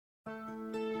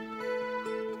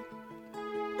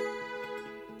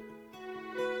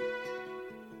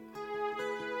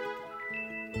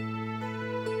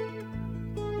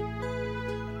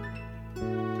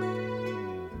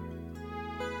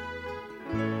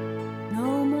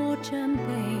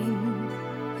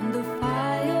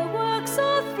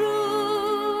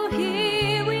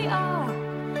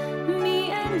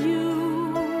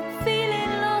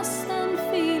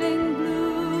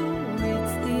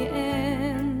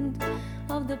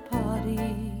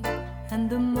and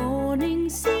the morning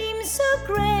seems so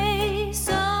grey,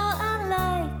 so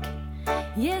unlike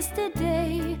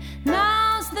yesterday.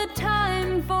 Now's the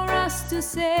time for us to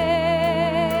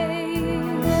say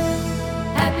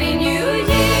Happy New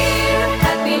Year,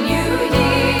 Happy New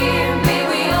Year. May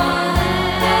we all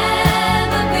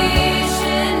have a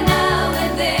vision now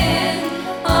and then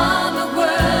of a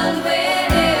world where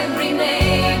every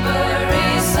neighbor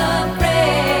is a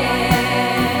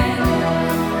friend.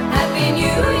 Happy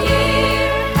New Year,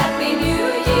 Happy New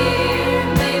Year.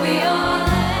 May we all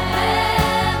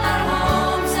have our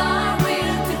homes, our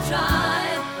will to try.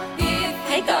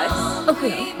 Hey guys.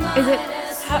 Okay.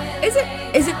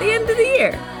 Is it the end of the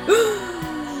year?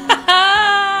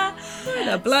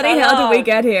 Where the bloody hell did we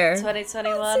get here?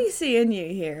 2021. Fancy seeing you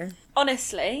here.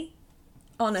 Honestly,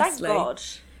 Honestly. thank God.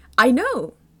 I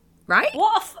know, right?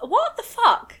 What the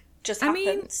fuck just I mean,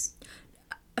 happens?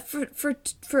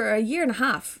 For a year and a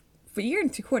half, for a year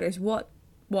and 3/4,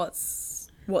 what's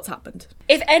happened?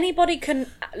 If anybody can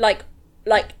like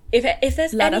if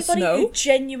there's Let us anybody know. who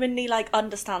genuinely like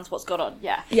understands what's going on,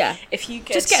 yeah. If you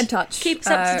could Just get in touch. keep us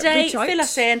up to date, reach out, fill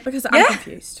us in. because Yeah. I'm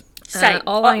confused. Same.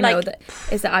 All I know Like-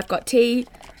 is that I've got tea,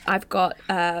 I've got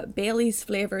Bailey's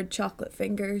flavoured chocolate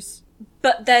fingers.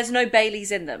 But there's no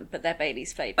Baileys in them, but they're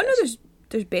Baileys flavoured. Oh no,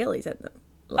 there's Bailey's in them.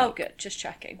 Like, Oh, good. Just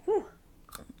checking. Whew.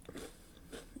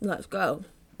 let's go.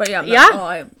 But yeah,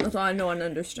 Yeah. that's all I know and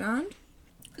understand.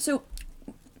 So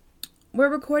we're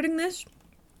recording this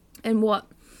in what,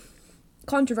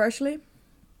 controversially,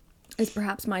 is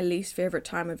perhaps my least favourite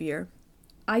time of year.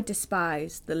 I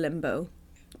despise the limbo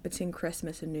between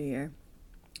Christmas and New Year.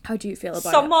 How do you feel about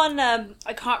it? Someone,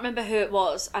 I can't remember who it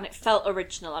was, and it felt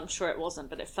original. I'm sure it wasn't,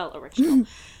 but it felt original.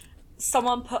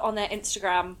 Someone put on their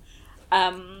Instagram,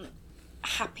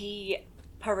 happy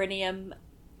perineum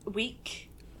week.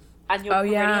 And your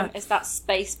perineum is that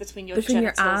space between your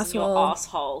genitals and your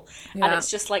asshole. Yeah. And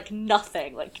it's just like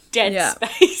nothing, like dead Yeah.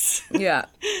 space. Yeah.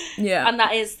 And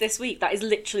that is this week. That is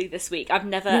literally this week. I've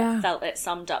never felt it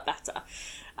summed up better.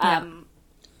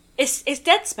 It's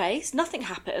dead space. Nothing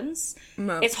happens.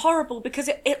 No. It's horrible because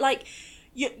it like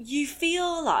you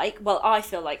feel like, well, I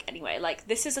feel like anyway, like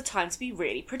this is a time to be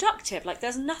really productive. Like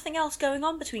there's nothing else going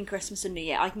on between Christmas and New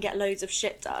Year. I can get loads of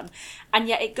shit done, and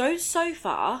yet it goes so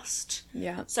fast.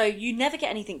 Yeah. So you never get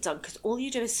anything done because all you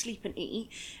do is sleep and eat.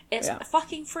 It's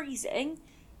fucking freezing.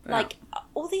 Yeah. Like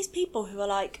all these people who are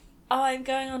like, oh, I'm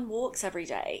going on walks every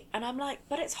day, and I'm like,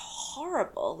 but it's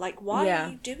horrible. Like, why are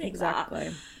you doing that?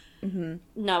 Mm-hmm.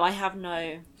 No, I have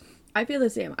no. I feel the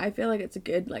same. I feel like it's a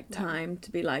good time to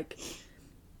be like,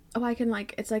 oh, I can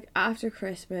it's like after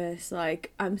Christmas,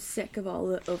 like I'm sick of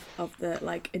all of the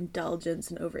like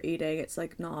indulgence and overeating. It's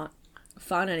like not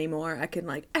fun anymore. I can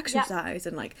like exercise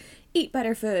and like eat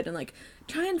better food and like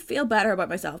try and feel better about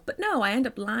myself. But no, I end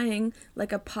up lying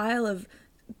like a pile of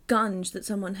gunge that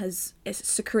someone is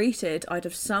secreted out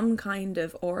of some kind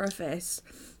of orifice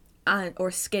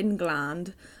or skin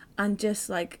gland, and just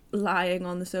like lying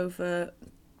on the sofa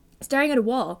staring at a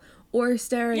wall or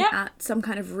staring at some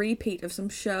kind of repeat of some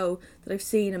show that I've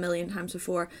seen a million times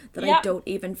before that I don't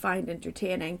even find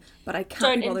entertaining, but I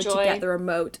can't be bothered to get the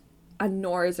remote, and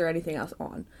nor is there anything else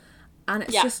on. And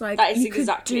it's just like, that is you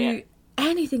exactly could do it.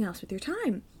 anything else with your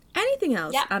time. Anything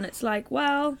else. And it's like,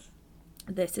 well,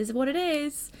 this is what it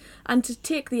is. And to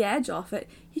take the edge off it,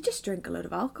 you just drink a load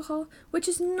of alcohol, which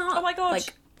is not Oh my God.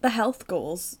 like the health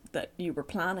goals that you were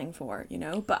planning for, you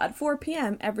know. But at 4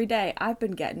 p.m. every day, I've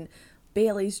been getting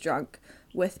Bailey's drunk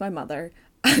with my mother,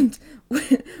 and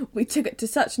we took it to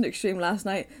such an extreme last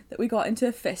night that we got into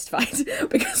a fist fight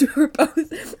because we were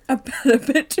both a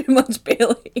bit too much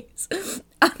Bailey's,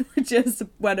 and we just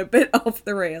went a bit off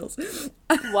the rails.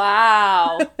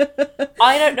 Wow.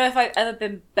 I don't know if I've ever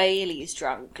been Bailey's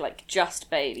drunk, like just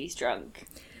Bailey's drunk.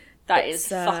 That is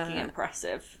fucking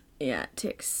impressive. Yeah, it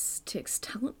takes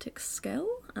talent, takes skill,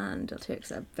 and it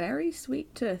takes a very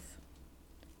sweet tooth.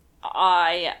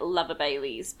 I love a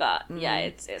Bailey's, but yeah,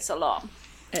 it's a lot.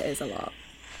 It is a lot.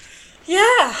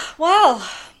 Yeah, well,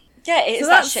 yeah, it is that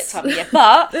that's- shit time of year.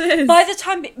 But It is. by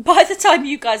the time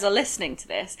you guys are listening to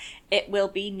this, it will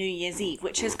be New Year's Eve,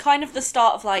 which is kind of the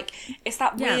start of like, it's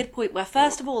that weird point where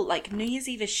first of all, like New Year's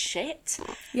Eve is shit.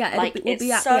 Yeah, like we'll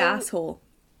be at the asshole.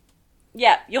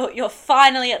 Yeah, you're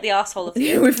finally at the asshole of the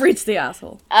year. We've reached the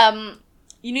asshole.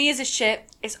 New Year's is shit.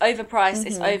 It's overpriced.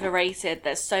 It's overrated.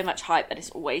 There's so much hype, and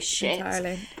it's always shit.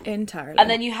 Entirely. And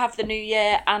then you have the New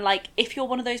Year, and like, if you're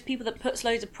one of those people that puts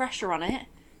loads of pressure on it,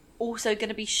 also going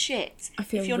to be shit. I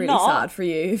feel if you're really not, sad for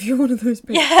you if you're one of those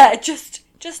people. Yeah, just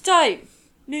don't.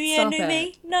 New Year, Stop new it.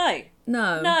 me.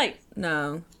 No.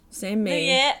 No. Same me. New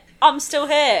Year. I'm still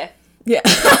here. Yeah.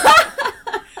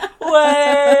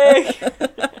 Way.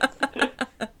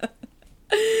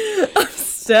 I'm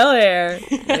still here.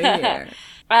 We're here.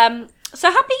 So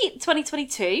happy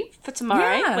 2022 for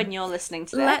tomorrow Yeah. when you're listening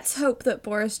to this. Let's hope that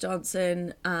Boris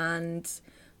Johnson and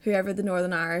whoever the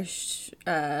Northern Irish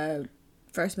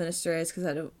First Minister is, because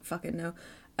I don't fucking know.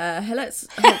 Let's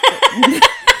hope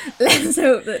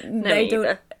that they don't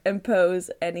either. impose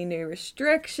any new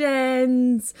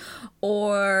restrictions,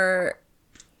 or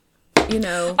I'm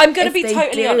gonna if be they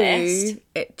totally do, honest.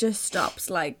 It just stops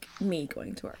like me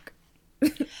going to work.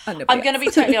 I'm going to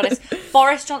be totally honest.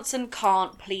 Boris Johnson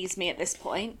can't please me at this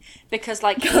point because,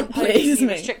 like, he Can't please imposes new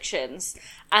me. restrictions,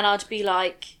 and I'd be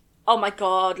like, "Oh my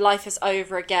god, life is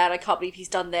over again! I can't believe he's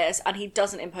done this," and he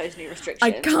doesn't impose new restrictions. I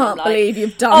And can't I'm like, believe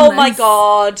you've done Oh this. my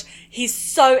god, he's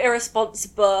so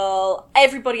irresponsible.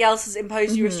 Everybody else has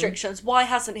imposed new restrictions. Why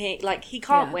hasn't he? Like, he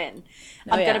can't Yeah. win.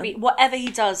 Oh, I'm yeah. gonna be whatever he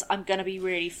does. I'm gonna be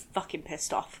really fucking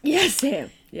pissed off. Yes, him.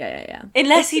 Yeah.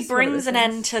 Unless It's he just one of brings those an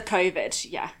things. end to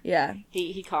COVID. Yeah. Yeah.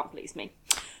 He can't please me.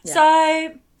 Yeah.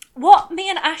 So, what me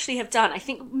and Ashley have done, I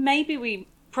think maybe we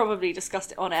probably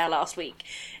discussed it on air last week,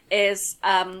 is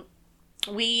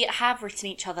we have written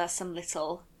each other some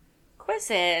little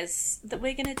quizzes that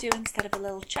we're going to do instead of a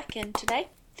little check-in today.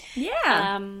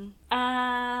 Yeah.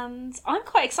 And I'm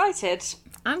quite excited.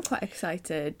 I'm quite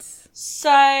excited.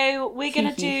 So, we're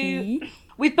going to do...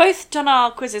 We've both done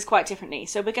our quizzes quite differently.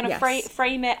 So, we're going to Yes.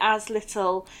 frame it as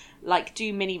little... like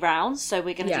do mini rounds, so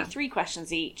we're going to Yeah. do 3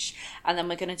 questions each, and then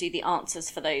we're going to do the answers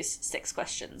for those 6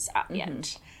 questions at the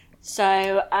end.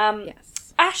 So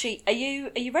Yes. Ashley, are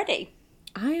you ready?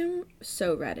 I am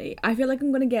so ready. I feel like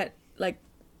I'm gonna get like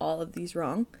all of these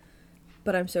wrong,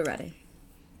 but I'm so ready.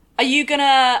 Are you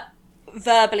gonna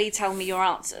verbally tell me your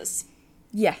answers?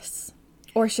 Yes.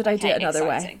 Or should I do it Okay, another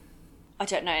way? exciting. I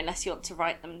don't know, unless you want to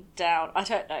write them down. I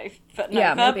don't know, but no,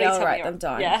 Yeah, maybe verbally I'll tell me write your- them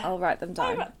down. Yeah, I'll write them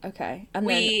down. Alright. Okay. And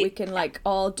then We- we can like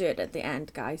all do it at the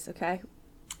end, guys, okay?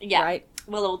 yeah. Right.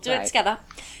 We'll all do it Right. together.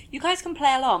 You guys can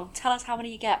play along. Tell us how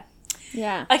many you get.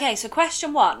 Yeah. Okay, so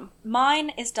question 1. Mine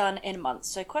is done in months.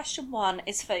 So question 1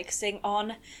 is focusing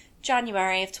on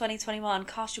January of 2021.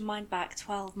 Cast your mind back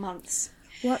 12 months.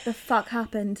 What the fuck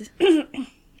happened?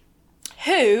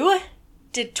 Who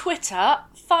did Twitter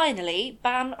finally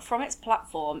ban from its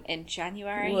platform in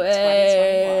January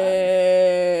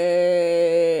 2021?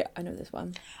 Wait. I know this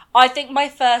one. I think my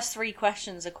first 3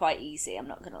 questions are quite easy, I'm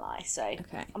not going to lie. So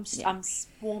Okay, yeah. I'm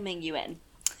swarming you in.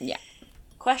 Yeah.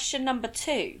 Question number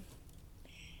 2.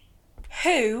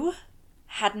 Who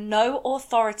had no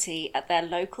authority at their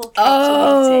local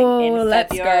council meeting in let's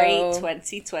February go.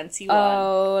 2021?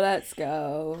 Oh, let's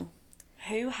go.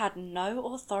 Who had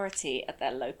no authority at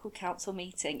their local council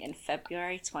meeting in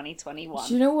February 2021?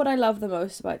 Do you know what I love the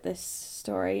most about this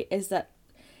story is that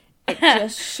it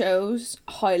just shows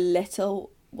how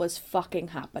little was fucking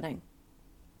happening.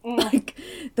 Like,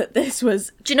 that this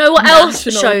was... Do you know what else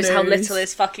national shows how news. little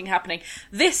is fucking happening?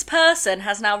 This person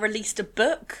has now released a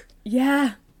book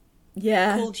Yeah.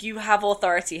 Yeah. called You Have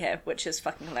Authority Here, which is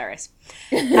fucking hilarious.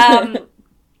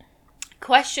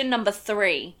 Question number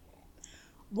 3.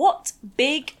 What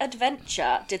big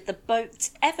adventure did the boat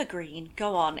Evergreen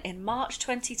go on in March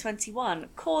 2021,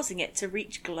 causing it to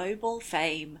reach global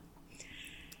fame?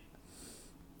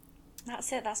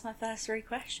 That's it. That's my first 3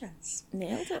 questions.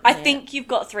 Nailed it. I mate. think you've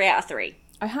got 3 out of 3.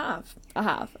 I have.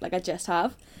 Like, I just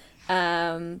have.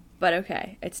 But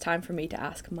okay, it's time for me to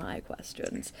ask my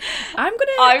questions. I'm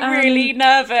really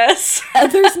nervous.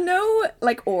 there's no,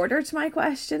 like, order to my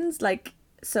questions. Like,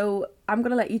 so I'm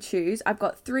gonna let you choose. I've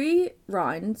got 3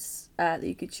 rounds that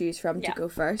you could choose from Yeah. to go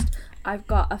first. I've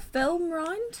got a film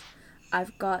round.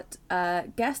 I've got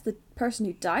guess the person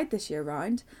who died this year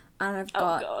round. And I've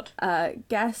got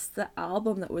guess the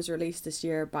album that was released this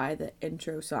year by the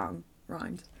intro song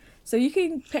round. So you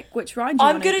can pick which round you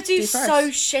I'm want going to to do first. so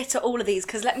shit at all of these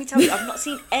because let me tell you, I've not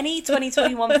seen any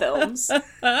 2021 films.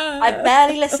 I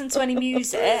barely listened to any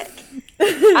music.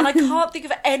 And I can't think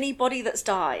of anybody that's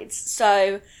died.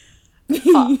 So,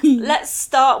 fuck. Let's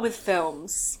start with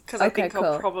films because I Okay, think cool.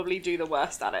 I'll probably do the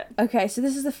worst at it. Okay, so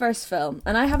this is the first film,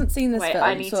 and I haven't seen this Wait, film.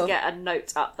 I need so to get a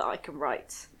note up that I can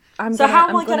write. I'm So how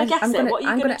am I gonna guess it? What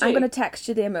are you gonna do? I'm gonna text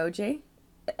you the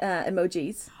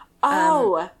emojis.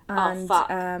 Oh, And, fuck.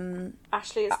 um,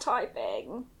 Ashley is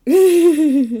typing.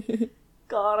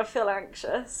 God, I feel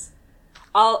anxious.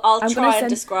 I'll I'm try gonna and send-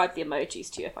 describe the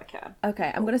emojis to you if I can.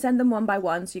 Okay, I'm gonna send them one by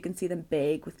one so you can see them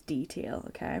big with detail.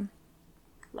 Okay,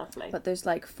 Lovely. but there's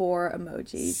like 4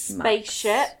 emojis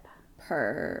Spaceship, max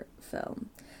per film.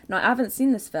 Now I haven't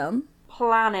seen this film,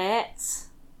 planet,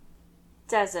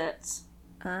 desert,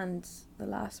 and the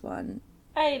last one.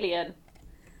 alien.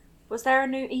 Was there a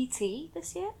new ET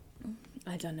this year?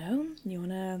 I don't know. You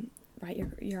want to write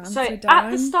your answer So, down?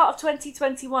 at the start of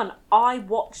 2021, I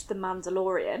watched The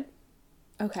Mandalorian.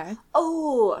 Okay.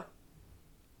 Oh!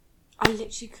 I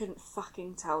literally couldn't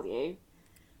fucking tell you.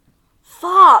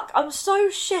 Fuck! I'm so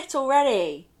shit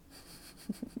already.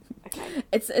 Okay.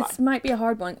 It's might be a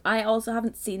hard one. I also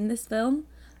haven't seen this film,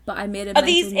 but I made a Are mental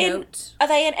these note. Are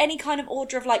they in any kind of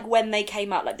order of like when they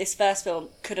came out? Like this first film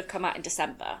could have come out in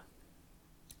December.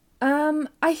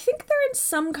 I think they're in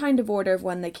some kind of order of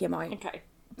when they came out. Okay.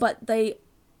 But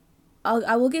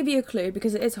I will give you a clue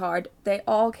because it is hard. They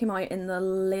all came out in the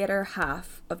later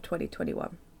half of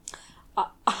 2021.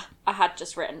 I had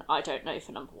just written I don't know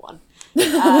for number one.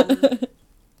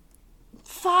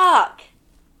 Fuck.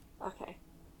 Okay.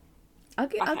 I'll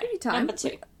give you time. Number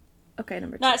two. Okay,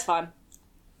 number two. No, it's fine.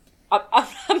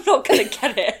 I'm not gonna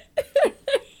get it.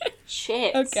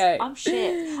 Shit. Okay. I'm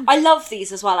shit. I love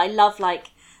these as well. I love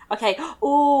okay.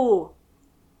 Oh,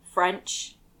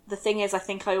 French. The thing is, I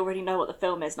think I already know what the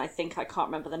film is, and I think I can't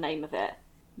remember the name of it.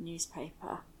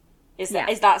 Newspaper. Is that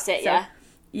it? So, Yeah.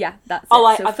 Yeah, that's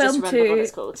Oh, it. So I've just remembered what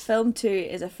it's called. Film 2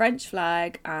 is a French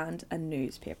flag and a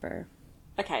newspaper.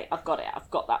 Okay, I've got it.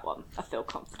 I've got that one. I feel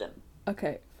confident.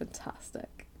 Okay,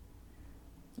 fantastic.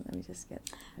 Let me just get...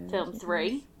 Film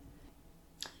 3.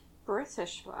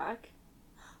 British flag.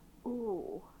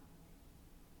 Ooh.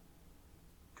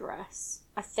 Dress.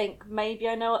 I think maybe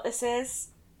I know what this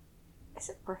is. Is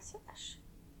it British?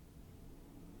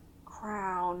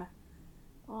 Crown.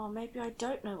 Oh, maybe I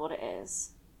don't know what it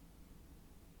is.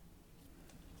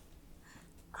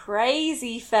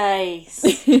 Crazy Face.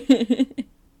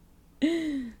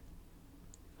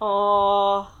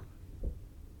 Oh.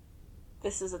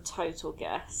 This is a total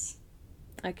guess.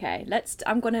 Okay,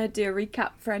 I'm going to do a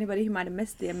recap for anybody who might have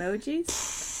missed the emojis.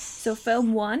 So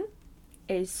film 1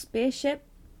 is spaceship,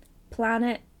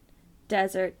 planet,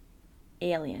 desert,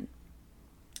 alien.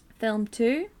 Film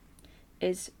 2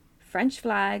 is French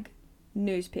flag,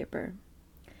 newspaper.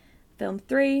 Film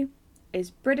 3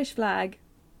 is British flag,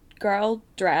 girl,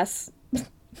 dress,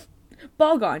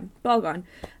 ball gown,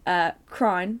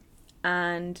 crown,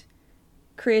 and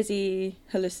crazy,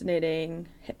 hallucinating,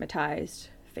 hypnotized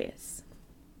face.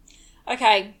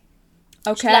 Okay.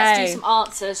 Okay. Let's do some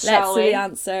answers, shall we? Let's do the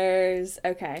answers.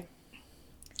 Okay.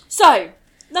 So,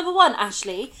 number 1,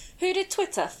 Ashley. Who did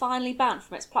Twitter finally ban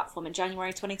from its platform in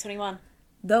January 2021?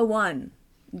 The one,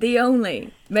 the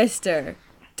only, Mr.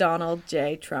 Donald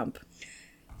J. Trump.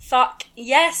 Fuck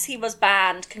yes, he was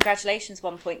banned. Congratulations,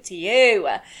 1 point to you.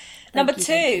 Number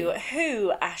 2,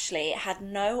 who, Ashley, had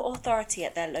no authority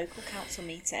at their local council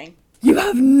meeting? You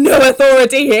have no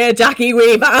authority here, Jackie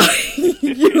Weaver.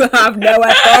 You have no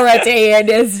authority in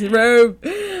this room.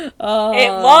 Oh, It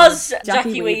was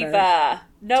Jackie Weaver.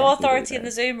 No authority in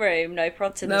the Zoom room. No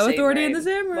prods in the Zoom room. No authority in the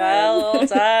Zoom room. Well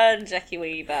done, Jackie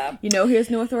Weaver. You know who has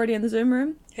no authority in the Zoom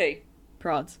room? Who?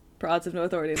 Prods. Prods have no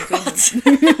authority in the Zoom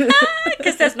room.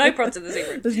 Because there's no prods in the Zoom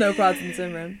room. There's no prods in the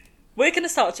Zoom room. We're going to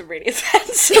start to really offend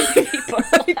some people.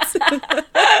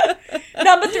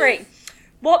 Number 3.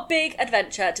 What big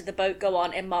adventure did the boat go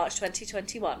on in March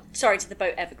 2021? Sorry, did the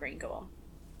boat Evergreen go on?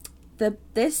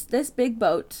 This big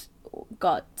boat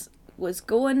was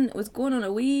going on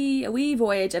a wee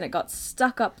voyage, and it got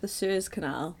stuck up the Suez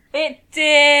Canal. It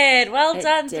did. Well It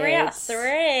done. did. 3 out of 3.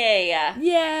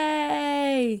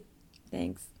 Yay!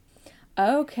 Thanks.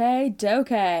 Okay,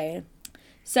 dokey.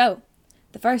 So,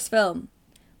 the first film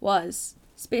was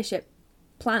Spaceship,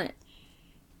 Planet,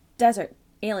 Desert,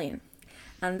 Alien.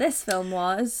 And this film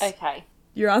was... Okay.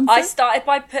 Your answer? I started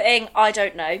by putting I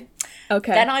don't know.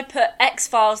 Okay. Then I put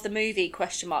X-Files the movie ? Okay.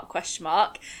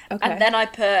 And then I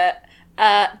put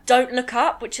Don't Look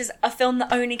Up, which is a film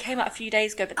that only came out a few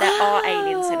days ago, but there are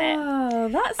aliens in it. Oh,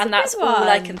 that's And that's all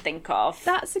I can think of.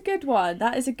 That's a good one.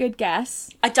 That is a good guess.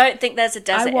 I don't think there's a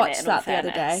desert I in watched it, in all that the other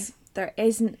day. fairness. There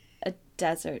isn't a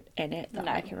desert in it that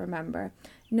No. I can remember.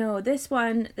 No, this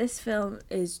film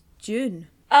is June.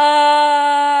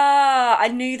 I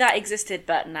knew that existed,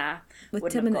 but nah. With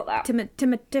Wouldn't have got that.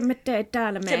 Timothée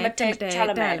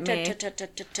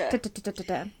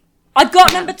I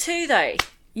got number 2 though.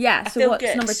 Yeah, so feel what's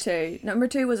good. number 2? Number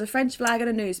 2 was a French flag and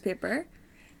a newspaper.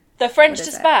 The French What is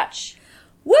it? Dispatch.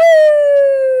 Woo!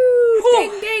 Whew,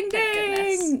 Ding, ding, thank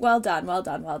goodness. ding! Well done.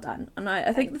 And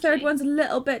I think the Thank third you. one's a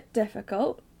little bit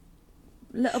difficult.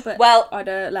 Little bit Well, out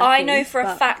of left I know field, for a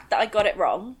but- fact that I got it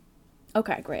wrong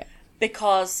Okay, great.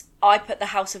 because I put the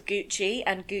House of Gucci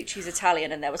and Gucci's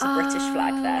Italian and there was a British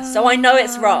flag there. So I know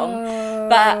it's wrong.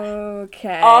 But Okay.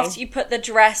 after you put the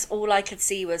dress, all I could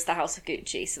see was the House of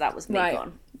Gucci. So that was me right.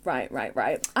 gone.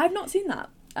 Right. I've not seen that.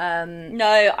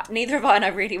 No, neither have I, and I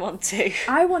really want to.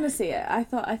 I want to see it. I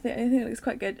think it looks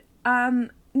quite good.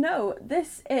 No,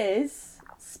 this is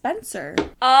Spencer.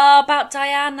 Oh, about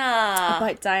Diana.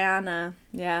 About Diana,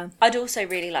 yeah. I'd also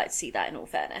really like to see that, in all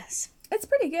fairness. It's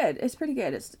pretty good.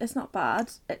 It's not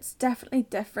bad. It's definitely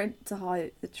different to how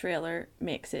the trailer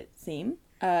makes it seem.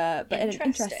 But in an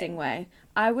interesting way.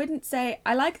 I wouldn't say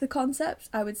I like the concept.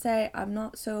 I would say I'm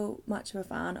not so much of a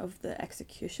fan of the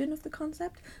execution of the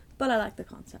concept, but I like the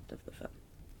concept of the film.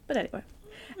 But anyway,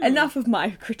 enough of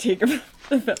my critique of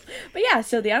the film. But yeah,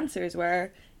 so the answers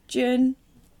were June,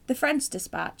 The French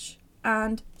Dispatch,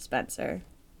 and Spencer.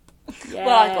 Yay.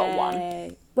 Well, I got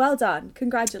one. Well done.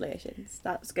 Congratulations.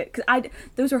 That was good. Because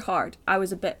those were hard. I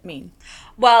was a bit mean.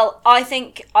 Well, I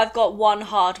think I've got one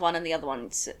hard one and the other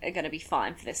ones are going to be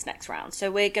fine for this next round. So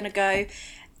we're going to go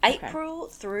April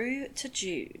through to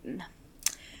June.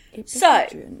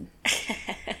 June.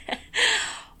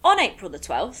 On April the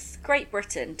 12th, Great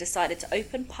Britain decided to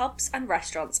open pubs and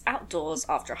restaurants outdoors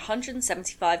after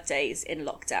 175 days in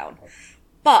lockdown.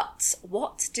 But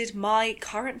what did my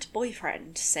current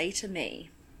boyfriend say to me?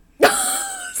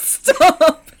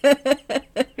 Stop!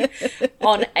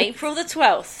 On April the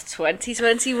 12th,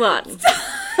 2021.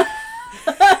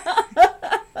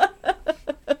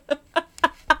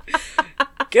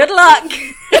 Good luck!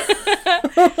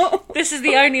 This is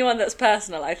the only one that's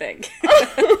personal, I think.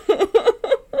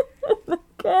 Oh my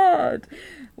god.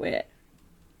 Wait.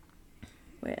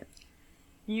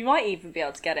 You might even be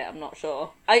able to get it, I'm not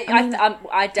sure.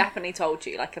 I definitely told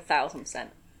you, like 1,000%.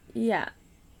 Yeah.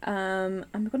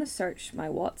 I'm gonna search my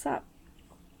WhatsApp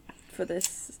for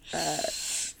this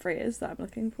phrase that I'm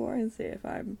looking for and see if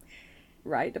I'm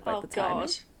right about the timing.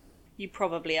 God. You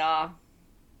probably are.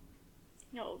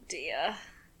 Oh dear.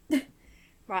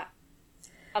 Right.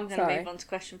 I'm going to move on to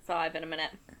question 5 in a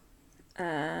minute.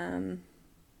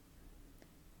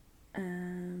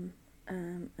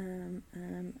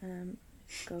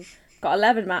 Go. Got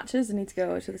 11 matches. I need to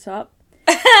go to the top.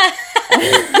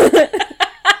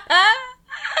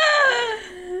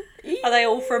 Are they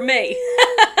all from me?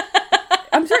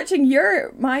 I'm searching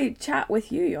my chat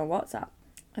with you on WhatsApp.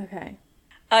 Okay.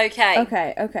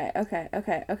 Okay.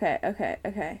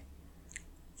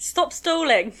 Stop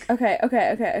stalling. Okay.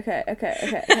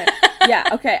 Yeah,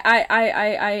 okay.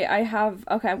 I have.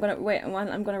 Okay, I'm gonna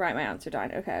write my answer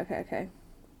down. Okay. Okay.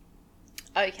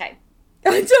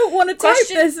 I don't want to type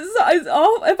this. It's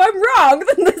off. If I'm wrong,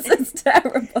 then this is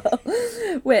terrible.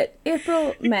 Wait,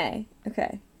 April, May.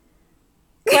 Okay.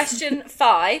 Question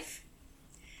 5.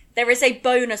 There is a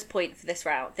bonus point for this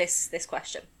round. This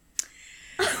question.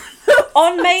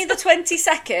 On May the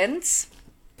 22nd,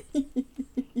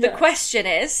 the question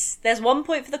is, there's 1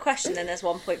 point for the question and there's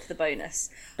 1 point for the bonus.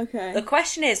 Okay. The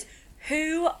question is,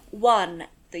 who won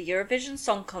the Eurovision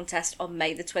Song Contest on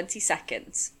May the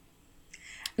 22nd?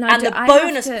 Now, and the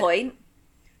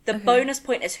bonus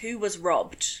point is who was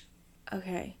robbed.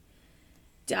 Okay.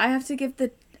 Do I have to give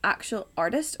the actual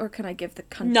artist or can I give the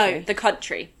country? No, the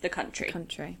country.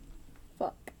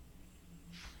 Fuck.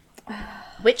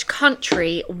 Which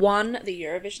country won the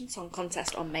Eurovision Song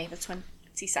Contest on May the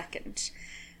 22nd?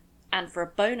 And for a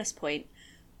bonus point,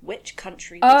 which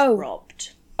country was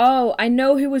robbed? Oh, I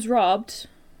know who was robbed.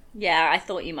 Yeah, I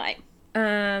thought you might.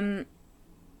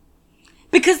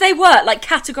 Because they were, like,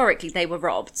 categorically, they were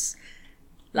robbed.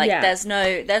 Like, yeah. there's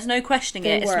no questioning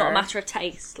it. It's not a matter of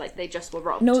taste. Like, they just were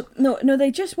robbed. No,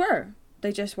 they just were.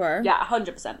 Yeah,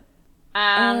 100%.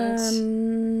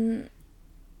 And...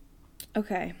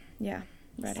 okay, yeah.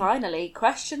 Ready. Finally,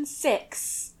 question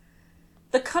 6.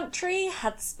 The country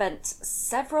had spent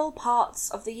several parts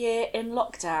of the year in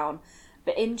lockdown,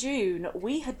 but in June,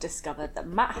 we had discovered that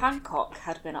Matt Hancock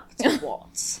had been up to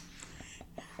what?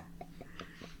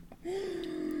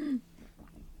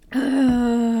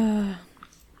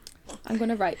 I'm going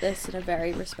to write this in a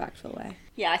very respectful way.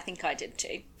 Yeah, I think I did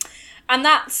too. And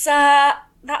that's our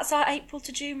April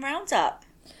to June roundup.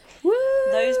 Woo!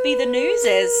 Those be the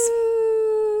newses.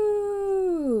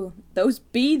 Those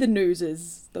be the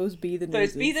newses.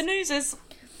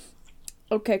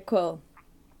 Okay, cool.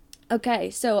 Okay,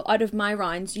 so out of my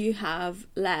rounds, you have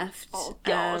left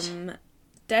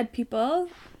Dead People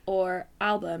or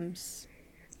albums.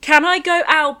 Can I go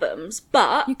albums?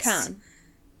 But you can.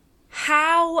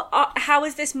 How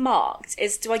is this marked?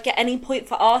 Do I get any point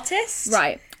for artist?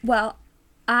 Right. Well,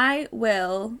 I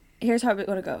will. Here's how we're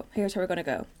gonna go.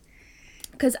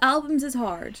 Because albums is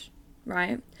hard,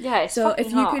 right? Yeah, it's so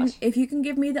fucking hard. if you can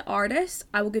give me the artist,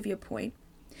 I will give you a point.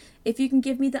 If you can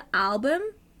give me the album,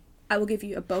 I will give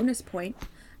you a bonus point.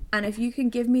 And if you can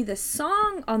give me the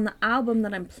song on the album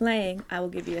that I'm playing, I will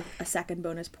give you a second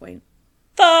bonus point.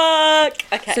 Fuck!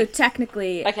 Okay. So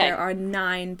technically, Okay. there are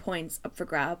 9 points up for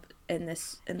grab in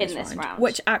this round,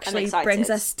 which I'm actually excited. brings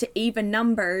us to even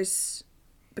numbers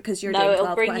because you're no, doing it'll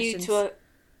 12 bring questions. you to a...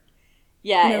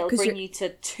 Yeah, No, it'll 'cause bring you're- you to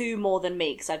 2 more than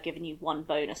me because I've given you 1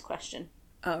 bonus question.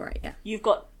 Oh right, yeah. You've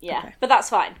got... Yeah, Okay. but that's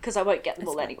fine because I won't get them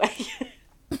all fine. anyway.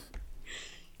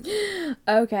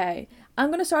 Okay, I'm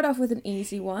gonna start off with an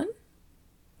easy one.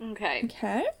 Okay.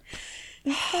 Okay. I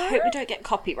hope we don't get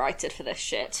copyrighted for this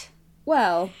shit.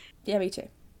 Well, yeah, me too.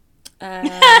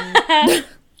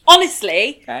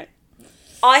 Honestly, Okay.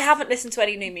 I haven't listened to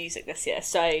any new music this year,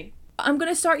 so... I'm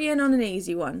gonna start you in on an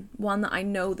easy one that I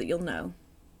know that you'll know.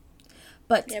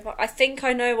 But Yeah, but I think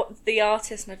I know what the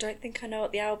artist, and I don't think I know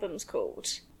what the album's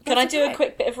called. Can I That's do okay. a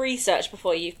quick bit of research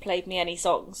before you've played me any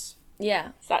songs? yeah,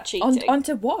 Is that cheating?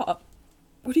 onto what?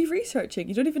 What are you researching?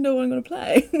 You don't even know what I'm gonna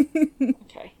play.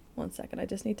 Okay. 1 second, I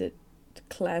just need to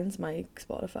cleanse my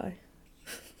Spotify.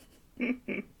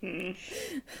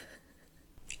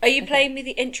 Are you playing me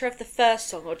the intro of the first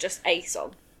song or just a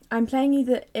song? I'm playing you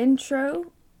the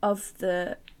intro of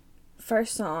the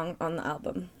first song on the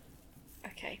album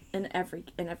Okay. in every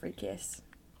case.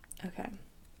 Okay,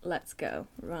 let's go.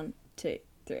 1, 2,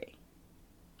 3.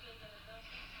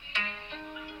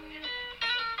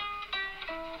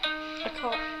 I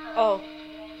can't... Oh.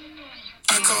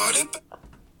 I caught it.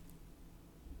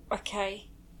 Okay.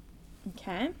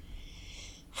 Okay.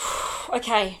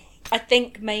 Okay. I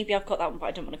think maybe I've got that one, but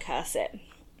I don't want to curse it.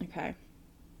 Okay.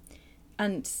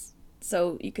 And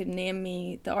so you can name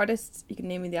me the artist, you can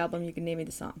name me the album, you can name me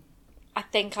the song. I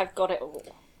think I've got it all.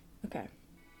 Okay.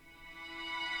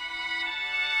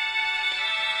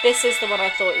 This is the one I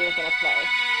thought you were going to play.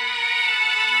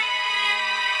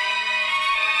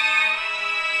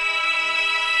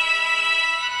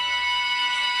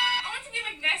 I want to be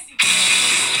like Nessie.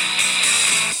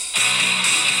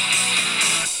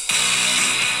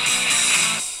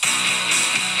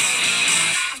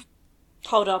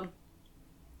 Hold on.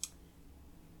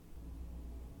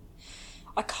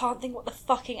 I can't think what the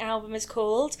fucking album is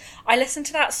called. I listened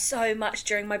to that so much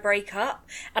during my breakup,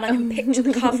 and I can picture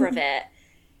the cover of it.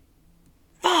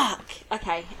 Fuck!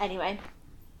 Okay, anyway.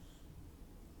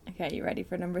 Okay, you ready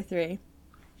for number 3?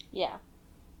 Yeah.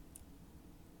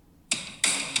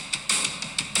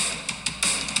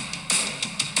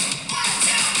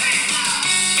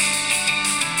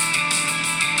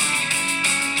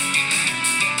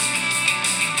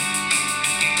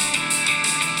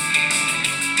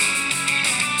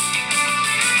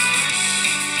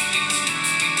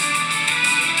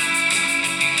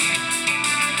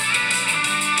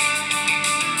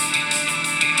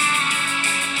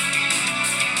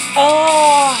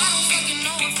 Oh!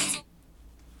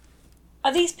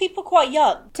 Are these people quite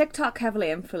young? TikTok heavily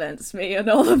influenced me on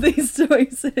all of these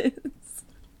choices.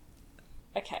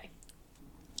 Okay.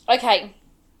 Okay.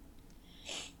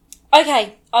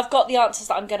 Okay, I've got the answers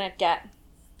that I'm gonna get.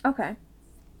 Okay.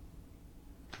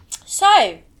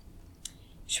 So,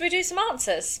 should we do some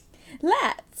answers?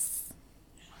 Let's.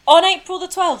 On April the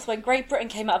 12th, when Great Britain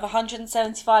came out of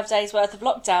 175 days worth of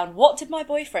lockdown, what did my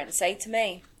boyfriend say to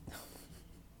me?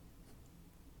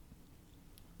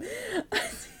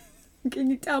 Can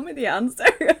you tell me the answer?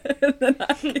 And then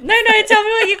I can... No, tell me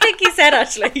what you think he said,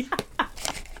 actually.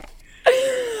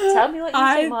 Tell me what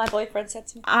you think my boyfriend said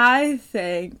to me. I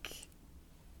think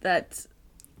that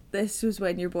this was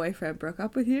when your boyfriend broke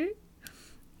up with you.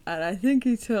 And I think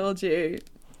he told you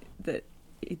that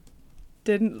he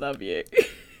didn't love you.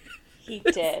 He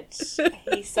did.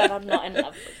 He said, I'm not in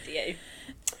love with you.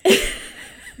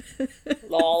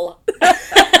 Lol.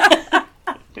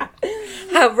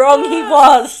 How wrong he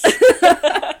was.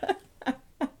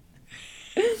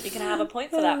 You can have a point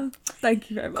for that. Thank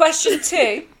you very much. Question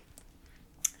 2.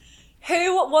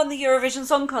 Who won the Eurovision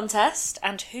Song Contest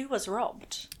and who was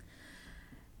robbed?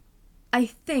 I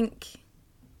think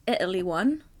Italy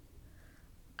won.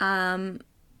 They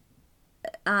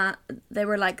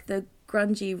were like the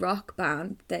grungy rock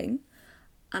band thing.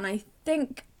 And I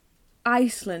think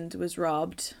Iceland was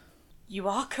robbed. You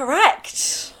are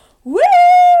correct. Woo!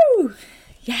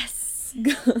 Yes!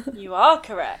 You are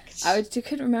correct. I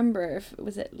couldn't remember if it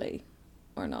was Italy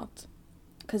or not.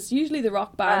 Because usually the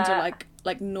rock bands are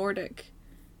like Nordic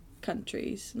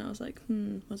countries. And I was like,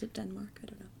 was it Denmark? I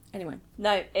don't know. Anyway.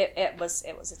 No, it was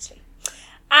Italy.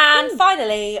 And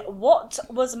finally, what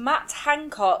was Matt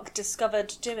Hancock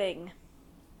discovered doing?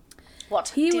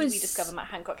 What did we discover Matt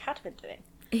Hancock had been doing?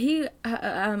 He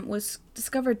was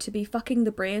discovered to be fucking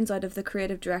the brains out of the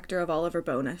creative director of Oliver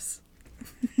Bonus.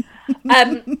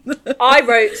 I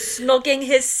wrote snogging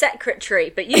his secretary,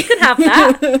 but you can have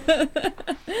that.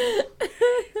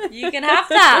 You can have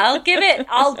that.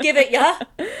 I'll give it ya.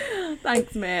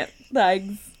 Thanks, mate.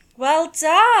 Thanks. Well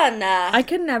done. I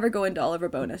can never go into Oliver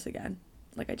Bonus again.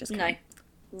 Like, I just can't.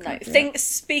 No. do it.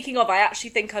 Speaking of, I actually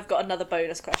think I've got another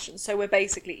bonus question, so we're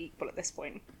basically equal at this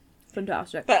point.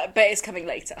 Fantastic. But it's coming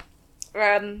later.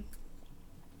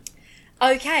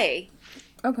 Okay,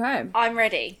 Okay. I'm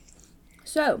ready.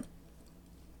 So,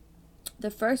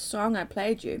 the first song I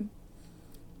played you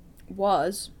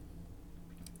was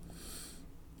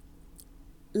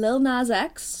Lil Nas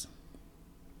X,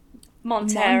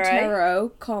 Montero,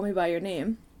 Call Me By Your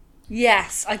Name,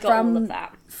 Yes, I got all of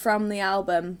that. from the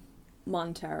album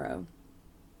Montero.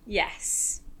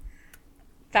 Yes.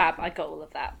 Fab, I got all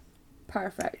of that.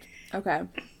 Perfect. Okay.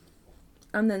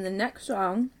 And then the next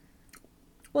song,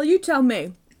 well, you tell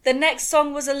me. The next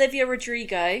song was Olivia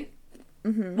Rodrigo.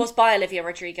 Was by Olivia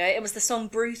Rodrigo. It was the song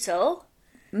Brutal.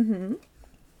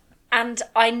 And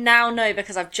I now know,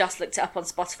 because I've just looked it up on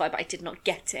Spotify, but I did not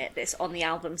get it. It's on the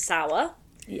album Sour.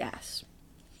 Yes.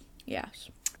 Yes.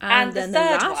 And the then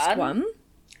third last one.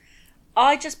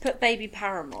 I just put Baby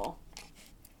Paramore.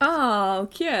 Oh,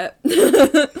 cute.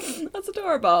 That's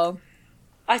adorable.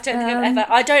 I don't think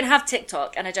I don't have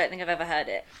TikTok, and I don't think I've ever heard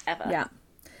it, ever. Yeah.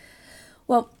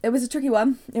 Well, it was a tricky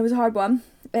one. It was a hard one.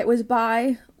 It was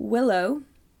by Willow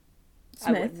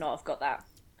I would Smith not have got that.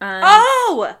 and,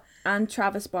 Oh! and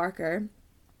Travis Barker.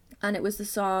 And it was the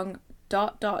song ...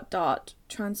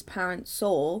 Transparent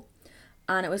Soul.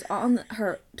 And it was on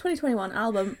her 2021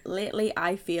 album, Lately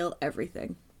I Feel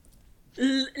Everything.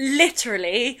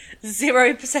 Literally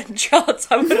 0% chance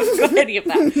I would have got any of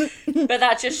that. But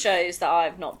that just shows that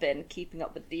I've not been keeping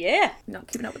up with the year. Not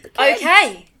keeping up with the kids.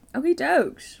 Okay, Okay,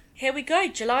 dokes. here we go.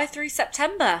 July through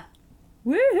September.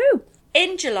 Woohoo!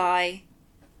 In July,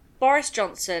 Boris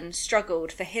Johnson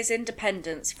struggled for his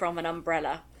independence from an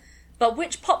umbrella. But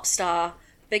which pop star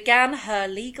began her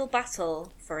legal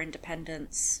battle for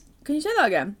independence? Can you say that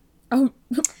again? Oh,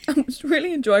 I'm just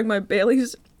really enjoying my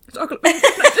Bailey's chocolate milk.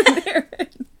 I didn't hear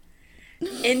it.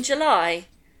 In July,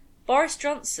 Boris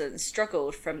Johnson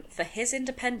struggled for his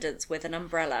independence with an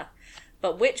umbrella.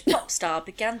 But which pop star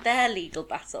began their legal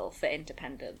battle for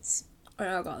independence?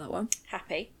 Oh, I got that one.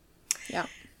 Happy. Yeah.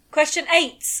 Question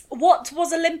 8. What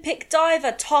was Olympic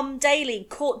diver Tom Daley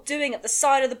caught doing at the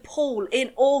side of the pool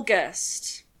in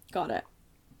August? Got it.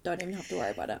 Don't even have to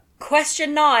worry about it.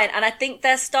 Question 9, and I think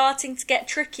they're starting to get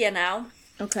trickier now.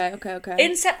 Okay.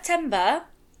 In September,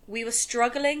 we were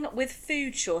struggling with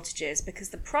food shortages because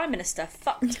the Prime Minister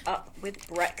fucked up with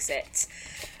Brexit.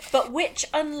 But which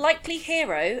unlikely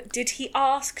hero did he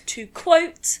ask to,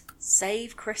 quote,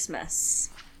 save Christmas?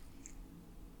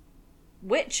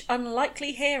 Which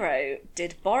unlikely hero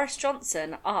did Boris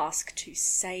Johnson ask to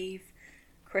save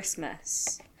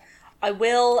Christmas? I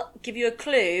will give you a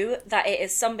clue that it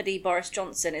is somebody Boris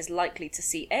Johnson is likely to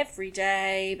see every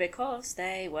day because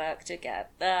they work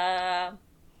together.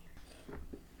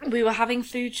 We were having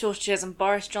food shortages and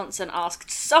Boris Johnson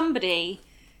asked somebody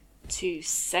to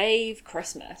save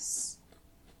Christmas.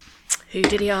 Who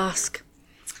did he ask?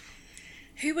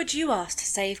 Who would you ask to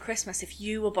save Christmas if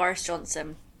you were Boris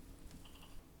Johnson?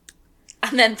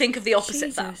 And then think of the opposite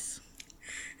Jesus.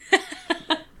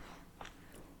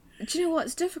 Do you know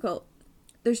what's difficult?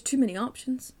 There's too many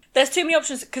options. There's too many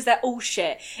options because they're all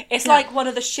shit. It's like one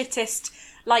of the shittest.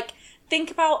 Like,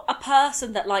 think about a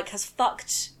person that like has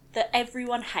fucked that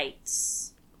everyone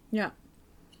hates. Yeah.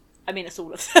 I mean, it's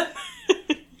all of them.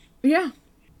 Yeah.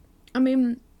 I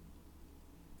mean,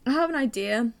 I have an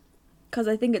idea because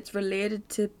I think it's related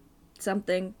to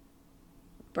something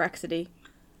Brexity.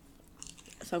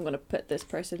 So I'm going to put this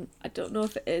person. I don't know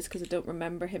if it is because I don't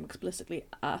remember him explicitly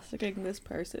asking this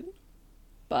person.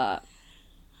 But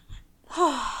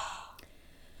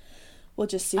we'll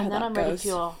just see how And then that I'm goes.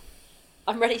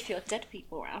 ready for your dead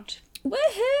people round.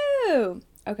 Woohoo!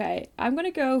 Okay, I'm going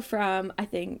to go from, I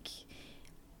think,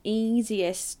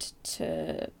 easiest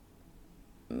to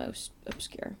most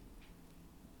obscure.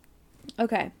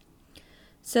 Okay.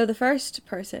 So the first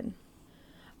person.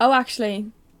 Oh,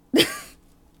 actually.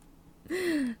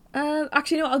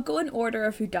 Actually, no, I'll go in order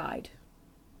of who died.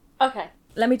 Okay.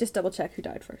 Let me just double check who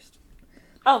died first.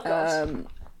 Oh god.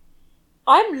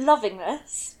 I'm loving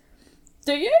this.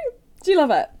 Do you? Do you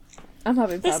love it? I'm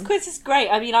having This fun. quiz is great.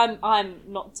 I mean, I'm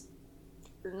not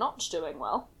doing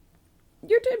well.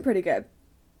 You're doing pretty good.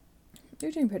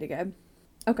 You're doing pretty good.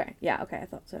 Okay, yeah, okay, I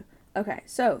thought so. Okay,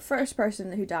 so first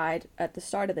person who died at the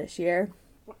start of this year.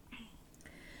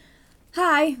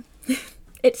 Hi,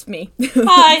 it's me.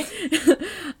 Hi.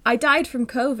 I died from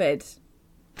COVID.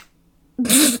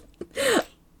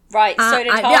 Right, so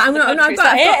did half yeah, the no, country. Is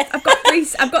that it?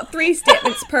 I've got three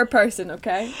statements per person.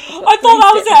 Okay. I thought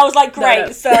that was it. I was like, great.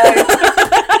 No. So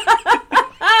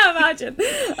Imagine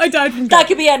I died from that COVID.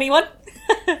 could be anyone.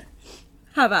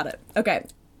 How about it? Okay,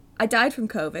 I died from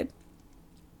COVID.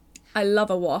 I love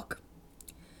a walk.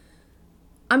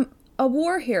 I'm a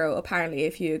war hero, apparently,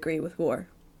 if you agree with war.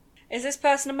 Is this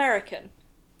person American?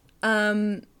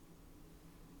 No.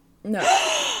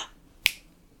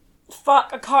 Fuck,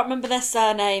 I can't remember their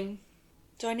surname.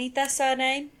 Do I need their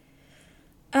surname?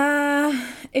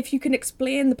 If you can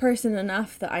explain the person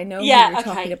enough that I know who Yeah, you're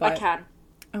talking okay, about. I can.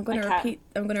 I'm going to I can.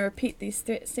 repeat these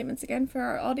statements again for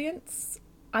our audience.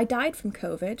 I died from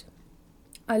COVID.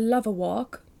 I love a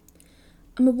walk.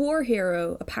 I'm a war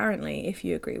hero, apparently, if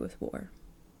you agree with war.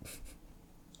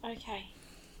 Okay.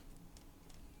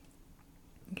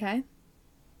 Okay?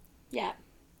 Yeah.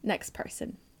 Next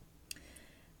person.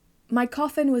 My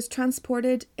coffin was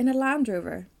transported in a Land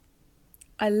Rover.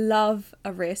 I love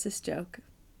a racist joke.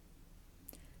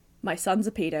 My son's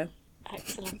a pedo.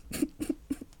 Excellent.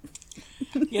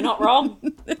 You're not wrong.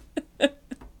 Now,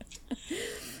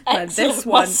 Excellent. this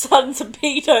My one- son's a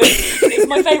pedo. It's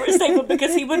my favourite statement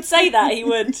because he would say that. He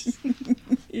would.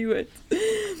 You would.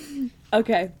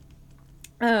 Okay.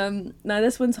 Now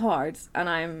this one's hard, and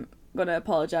I'm gonna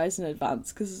apologise in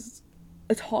advance because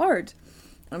it's hard.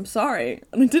 I'm sorry,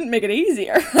 and I didn't make it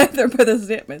easier either by the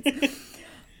statements.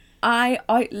 I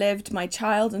outlived my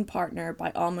child and partner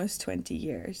by almost 20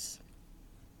 years.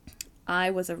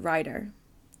 I was a writer.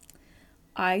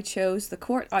 I chose the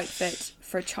court outfit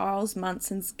for Charles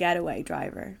Manson's Getaway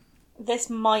Driver. This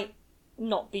might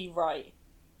not be right.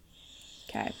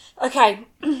 Okay. Okay.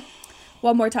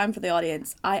 One more time for the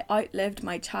audience. I outlived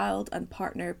my child and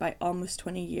partner by almost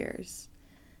 20 years.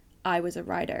 I was a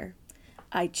writer.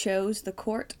 I chose the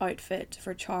court outfit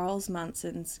for Charles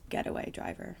Manson's Getaway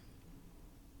Driver.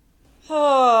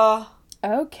 Oh,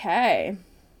 Okay.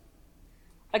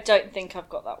 I don't think I've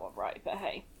got that one right, but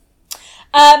hey.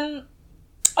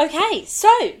 Okay, so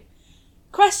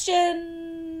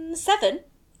question 7.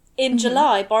 In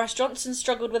July, Boris Johnson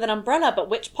struggled with an umbrella, but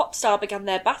which pop star began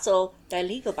their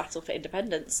legal battle for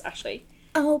independence, Ashley?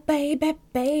 Oh, baby,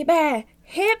 baby,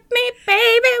 hit me,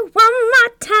 baby, one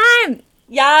more time.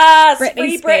 Yes! Britney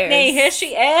Free Spears. Britney, here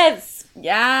she is!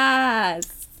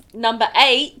 Yes. Number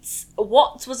 8.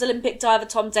 What was Olympic diver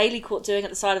Tom Daley caught doing at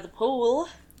the side of the pool?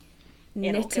 In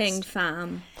Knitting, August.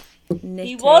 fam. Knitting.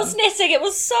 He was knitting. It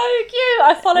was so cute.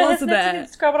 I follow his Wasn't knitting it?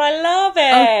 Instagram and I love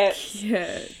Oh, it.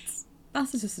 cute.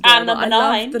 That's just And adorable. number I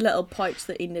 9. love the little pouch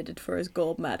that he knitted for his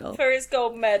gold medal. For his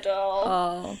gold medal.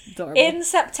 Oh, adorable. In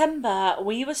September,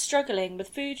 we were struggling with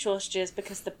food shortages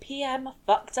because the PM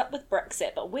fucked up with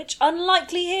Brexit. But which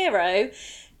unlikely hero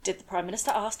did the Prime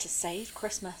Minister ask to save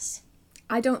Christmas?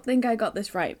 I don't think I got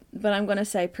this right, but I'm going to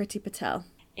say Priti Patel.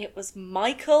 It was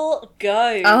Michael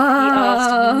Gove. Ah.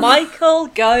 He asked Michael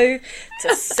Gove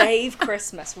to save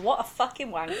Christmas. What a fucking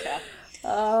wanker.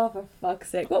 Oh, for fuck's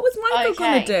sake. What was Michael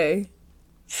going to do?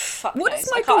 Fuck What knows.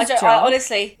 is I can't- Michael's I don't- job?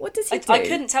 honestly, What does he I do?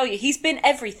 couldn't tell you. He's been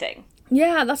everything.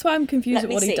 Yeah, that's why I'm confused Let at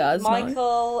me what see. he does. now.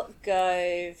 Michael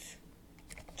Gove.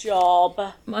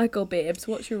 Job. Michael Babes,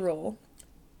 what's your role?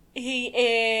 He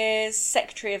is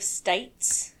Secretary of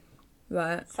State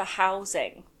Right. for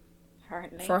Housing.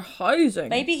 Currently. For housing.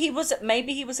 Maybe he was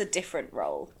a different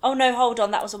role. Oh no, hold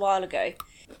on, that was a while ago.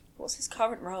 What's his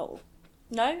current role?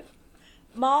 No?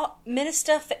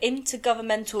 Minister for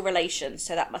Intergovernmental Relations,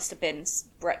 so that must have been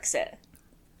Brexit.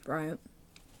 Right.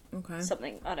 Okay.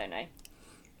 Something, I don't know.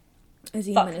 Is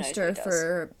he fuck knows minister what he does.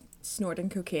 for snorting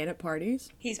cocaine at parties?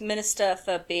 He's Minister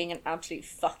for being an absolute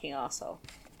fucking arsehole.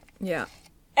 Yeah.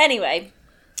 Anyway.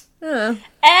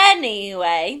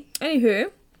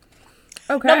 Anywho.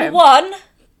 Okay. Number 1,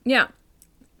 Yeah.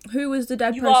 Who was the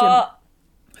dead you person are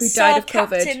who Sir died of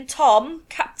COVID?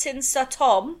 Captain Sir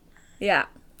Tom. Yeah.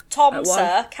 Tom, That one.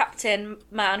 Sir, Captain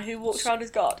Man who walked around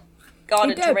his garden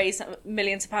He to did. raise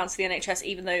millions of pounds for the NHS,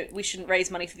 even though we shouldn't raise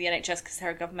money for the NHS because they're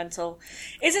a governmental...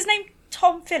 Is his name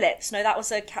Tom Phillips? No, that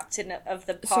was a captain of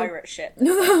the pirate ship.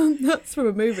 No, that's from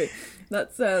a movie.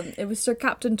 That's it was Sir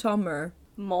Captain Tom Moore.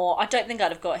 More. I don't think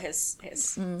I'd have got his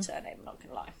surname, I'm not going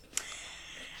to lie.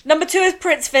 Number 2 is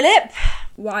Prince Philip.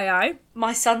 Why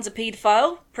My son's a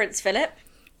paedophile, Prince Philip.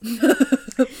 And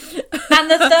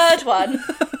the third one...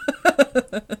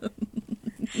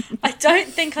 I don't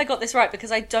think I got this right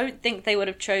because I don't think they would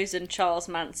have chosen Charles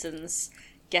Manson's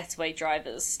Getaway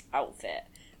Driver's outfit.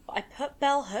 But I put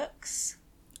Bell Hooks.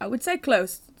 I would say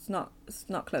close. It's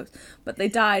not close. But they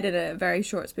died in a very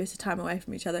short space of time away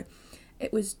from each other.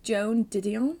 It was Joan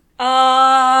Didion.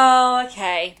 Oh,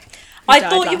 okay. I died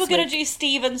thought you were last going week. to do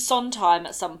Stephen Sondheim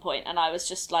at some point, and I was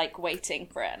just like waiting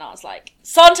for it, and I was like,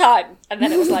 Sondheim! And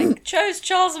then it was like, chose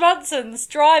Charles Manson's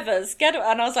Drivers, get it.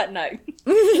 And I was like, no.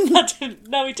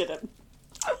 No, we didn't.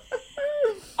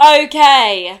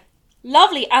 Okay.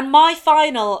 Lovely. And my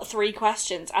final 3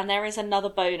 questions, and there is another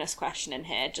bonus question in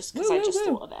here, just because I Woo, just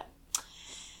woo, woo. thought of it.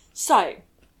 So,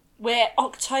 we're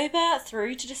October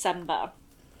through to December.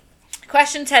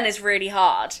 Question 10 is really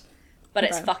hard, but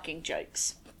it's Okay. fucking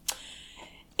jokes.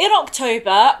 In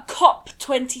October,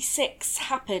 COP26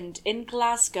 happened in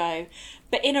Glasgow,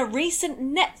 but in a recent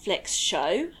Netflix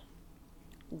show,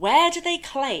 where do they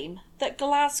claim that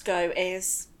Glasgow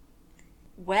is?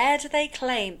 Where do they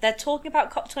claim? They're talking about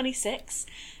COP26,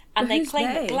 and But they who's claim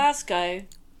they? that Glasgow,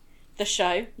 the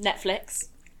show, Netflix.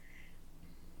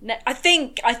 I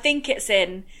think it's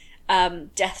in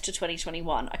Death to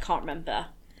 2021. I can't remember.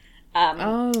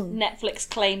 Oh, Netflix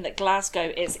claim that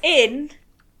Glasgow is in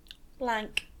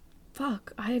blank.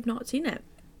 fuck. I have not seen it.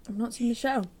 I've not seen the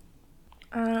show.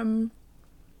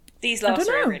 These I last don't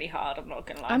 3 are know. really hard, I'm not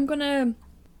gonna lie. I'm gonna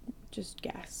just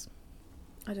guess.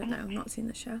 I don't know. I've not seen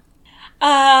the show.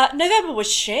 November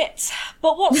was shit,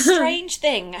 but what strange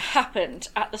thing happened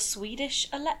at the Swedish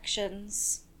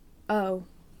elections? Oh.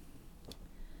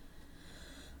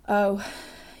 Oh,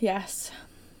 yes.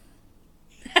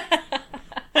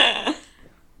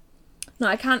 No,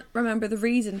 I can't remember the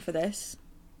reason for this.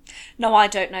 No, I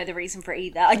don't know the reason for it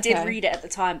either. I did Okay. read it at the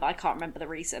time, but I can't remember the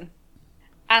reason.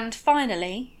 And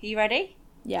finally, are you ready?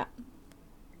 Yeah.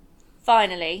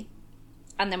 Finally,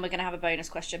 and then we're going to have a bonus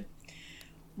question.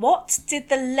 What did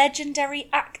the legendary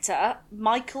actor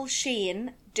Michael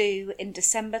Sheen do in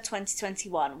December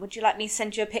 2021? Would you like me to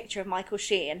send you a picture of Michael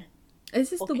Sheen?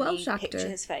 Is this Or the can Welsh you picture actor?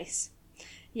 his face?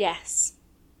 Yes.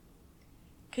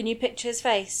 Can you picture his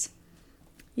face?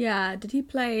 Yeah, did he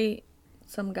play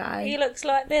some guy? He looks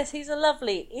like this. He's a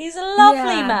lovely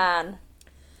Yeah. man.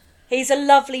 He's a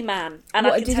lovely man. And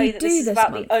What I can did tell he you that do this is this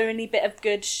about month? the only bit of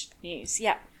good news.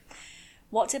 Yeah.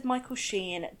 What did Michael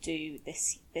Sheen do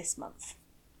this month?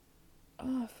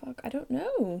 Oh, fuck, I don't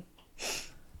know.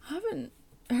 I haven't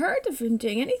heard of him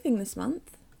doing anything this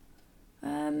month.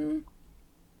 Oh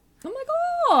my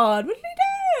god, what did he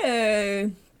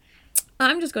do?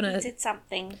 I'm just gonna, Did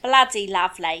something bloody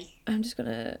lovely. I'm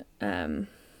gonna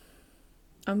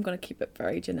keep it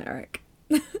very generic.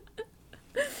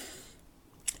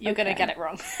 You're going to Okay. get it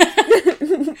wrong.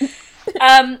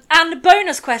 And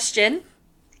bonus question.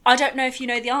 I don't know if you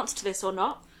know the answer to this or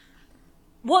not.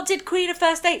 What did Queen of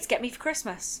First Dates get me for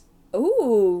Christmas?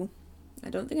 Ooh, I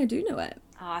don't think I do know it.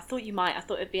 Oh, I thought you might. I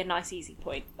thought it'd be a nice easy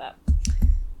point, but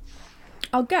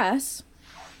I'll guess.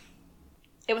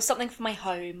 it was something for my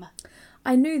home.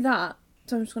 I knew that,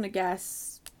 so I'm just gonna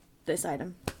guess this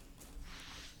item.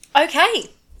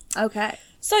 Okay. Okay.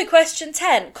 So, question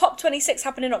 10. COP26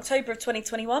 happened in October of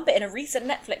 2021, but in a recent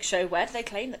Netflix show, where do they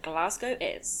claim that Glasgow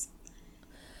is?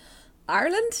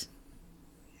 Ireland?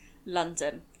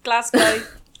 London. Glasgow,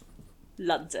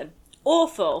 London.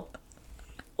 Awful.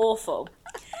 Awful.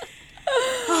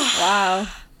 Wow.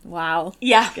 Wow.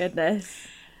 Yeah. Goodness.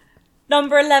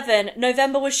 Number 11.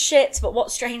 November was shit, but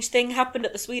what strange thing happened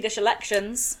at the Swedish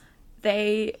elections?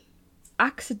 They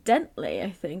accidentally, I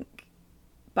think,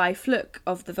 by fluke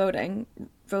of the voting,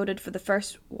 voted for the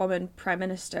first woman prime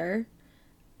minister,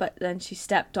 but then she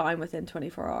stepped down within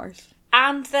 24 hours.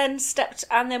 And then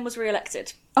was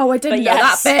re-elected. Oh, I didn't But know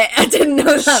yes. that bit. I didn't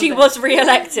know that She bit. was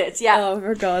re-elected, yeah. Oh,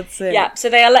 for God's sake. Yeah, so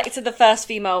they elected the first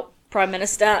female prime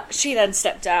minister. She then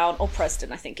stepped down, or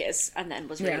president, I think it is, and then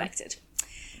was Yeah. re-elected.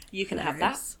 You can have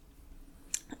that. Hilarious.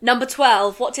 Number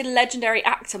 12. What did legendary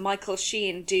actor Michael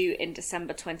Sheen do in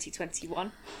December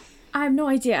 2021? I have no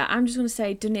idea. I'm just going to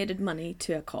say donated money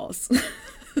to a cause.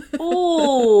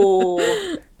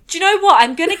 Ooh. Do you know what?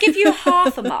 I'm going to give you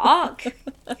half a mark.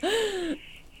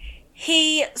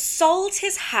 He sold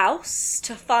his house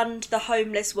to fund the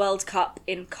Homeless World Cup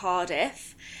in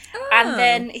Cardiff. And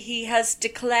then he has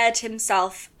declared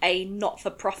himself a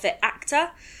not-for-profit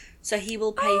actor. So he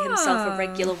will pay himself a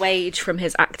regular wage from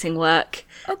his acting work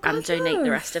Oh, and God, donate the love.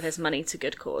 rest of his money to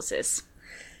good causes.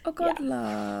 Oh, God,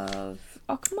 love.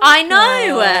 Oh, I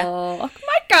know. Oh,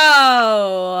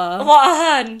 Michael. What a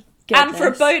hun! And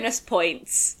for Goodness. bonus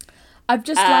points. I've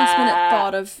just last minute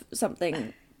thought of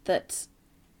something that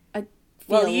I feel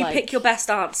Well, you like pick your best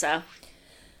answer.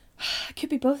 it could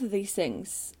be both of these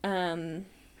things. Why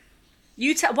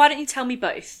don't you tell me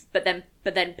both, but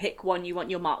then pick one you want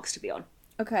your marks to be on.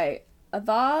 Okay, a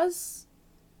vase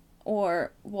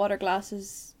or water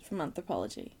glasses from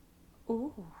Anthropology.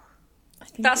 Ooh. I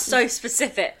think That's so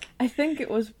specific. I think it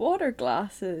was water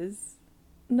glasses.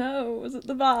 No, was it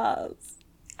the vase?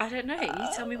 I don't know. You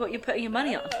tell me what you're putting your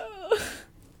money on.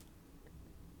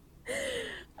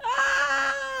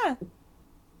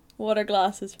 Water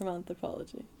glasses from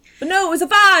Anthropology. But no, it was a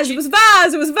vase! It was a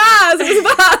vase! It was a vase! It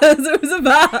was a vase! It was a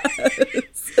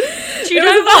vase! Do you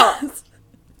know what?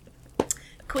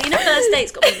 Queen of First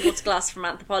Dates got me water glass from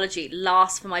Anthropology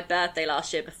last for my birthday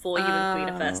last year, before you and Queen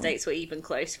of First Dates were even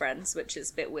close friends, which is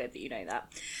a bit weird that you know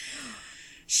that.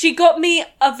 She got me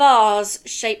a vase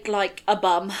shaped like a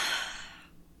bum.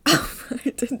 I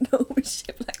didn't know it was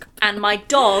shaped like a vase. And my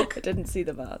dog, I didn't see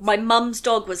the vase. my mum's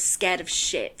dog, was scared of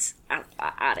shit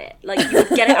at it. Like, you would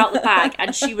get it out the bag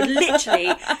and she would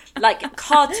literally, like,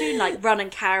 cartoon, like, run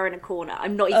and cower in a corner.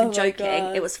 I'm not even my joking.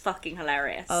 God. It was fucking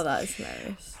hilarious. Oh, that is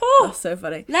hilarious. Whew. That's so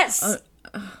funny.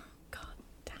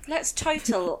 Let's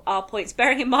total our points,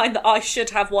 bearing in mind that I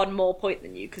should have one more point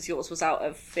than you because yours was out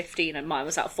of 15 and mine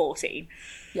was out of 14.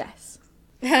 Yes.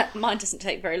 Mine doesn't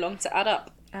take very long to add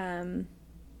up.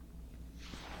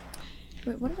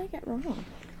 Wait, what did I get wrong?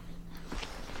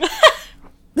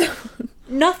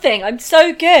 Nothing. I'm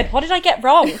so good. What did I get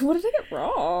wrong? What did I get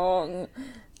wrong?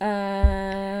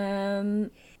 I'm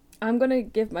gonna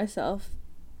give myself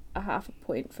a half a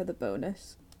point for the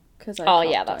bonus because I. Oh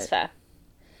yeah, that's fair.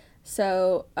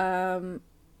 So I think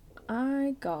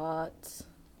I got.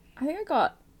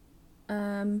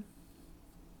 Oh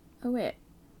wait.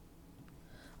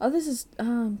 Oh, this is.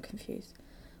 I'm confused.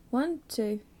 1,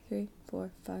 2, 3,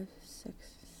 4, 5, 6,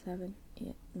 7,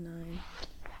 8, 9,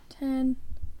 10,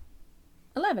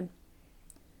 11.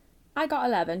 I got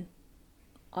 11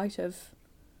 out of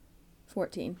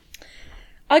 14.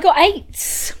 I got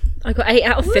 8. I got 8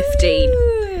 out of 15.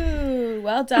 Woo!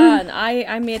 Well done.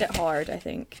 I made it hard, I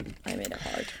think. I made it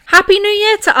hard. Happy New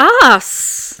Year to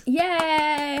us!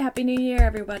 Yay! Happy New Year,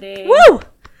 everybody. Woo!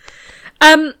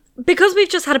 Because we've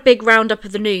just had a big roundup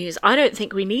of the news, I don't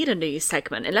think we need a news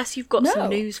segment unless you've got some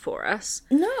news for us.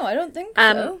 No, I don't think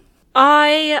so.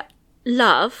 I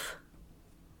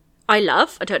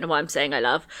don't know why I'm saying I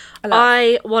love.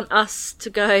 I want us to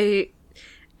go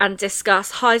and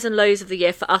discuss highs and lows of the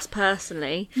year for us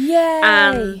personally. Yay!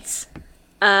 And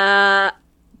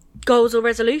goals or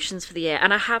resolutions for the year.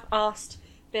 And I have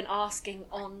been asking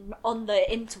on the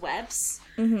interwebs.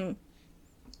 Mm-hmm.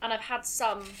 And I've had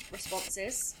some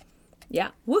responses. Yeah.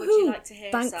 Woohoo! Would you like to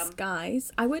hear Thanks, some?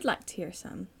 guys. I would like to hear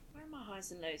some. Where are my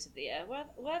highs and lows of the year?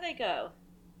 Where they go?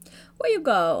 Where you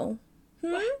go?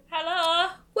 Hello?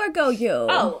 Where go you?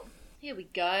 Oh, here we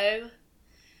go.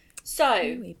 So,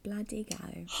 Here we bloody go.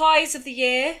 highs of the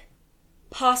year,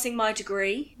 passing my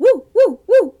degree, Woo, woo,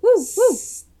 woo, woo, woo.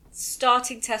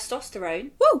 starting testosterone,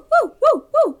 Woo, woo, woo,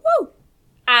 woo, woo.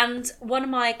 and one of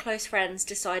my close friends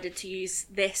decided to use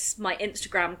my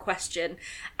Instagram question,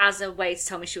 as a way to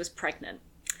tell me she was pregnant.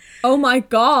 Oh my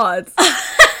god.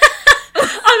 I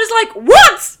was like,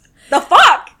 what the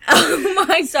fuck? Oh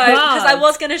my So, god. because I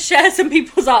was going to share some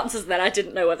people's answers, then I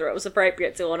didn't know whether it was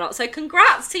appropriate to or not. So,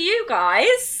 congrats to you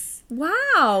guys.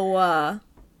 Wow.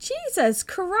 Jesus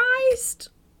Christ.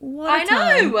 What a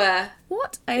time. know.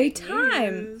 What a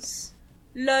time. News.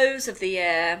 Lows of the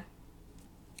year.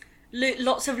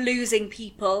 Lots of losing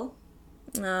people,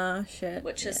 Oh, shit.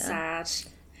 which is Yeah.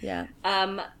 sad. Yeah.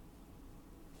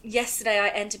 Yesterday I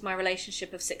ended my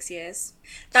relationship of 6 years.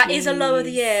 That is a low of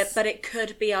the year, but it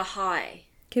could be a high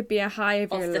Could be a high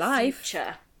of of your the life.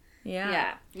 future.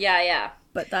 Yeah. Yeah.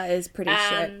 But that is pretty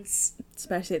And shit.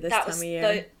 Especially at this that time was of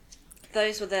year.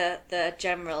 those were the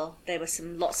general. There were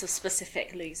lots of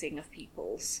specific losing of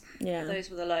peoples. Yeah.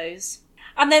 Those were the lows.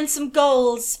 And then some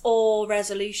goals or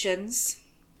resolutions.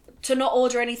 To not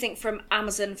order anything from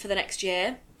Amazon for the next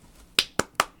year.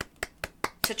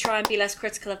 To try and be less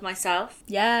critical of myself.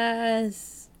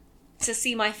 Yes. To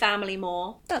see my family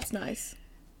more. That's nice.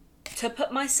 To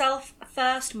put myself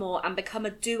first more and become a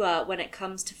doer when it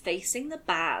comes to facing the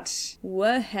bad.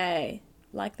 Whoa-hey.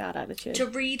 Like that attitude. To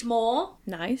read more.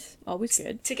 Nice. Always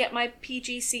good. To get my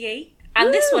PGCE.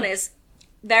 And this one is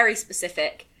very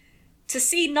specific. To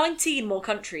see 19 more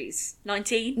countries.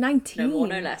 19? 19. No more,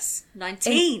 no less.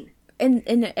 19. In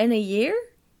a year?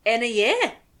 In a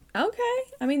year. Okay.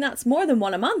 I mean, that's more than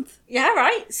one a month. Yeah,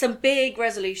 right. Some big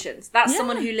resolutions. That's Yeah.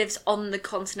 someone who lives on the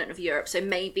continent of Europe, so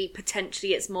maybe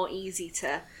potentially it's more easy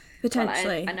to...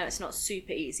 Potentially. Well, I know it's not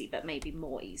super easy, but maybe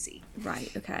more easy. Right,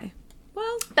 okay.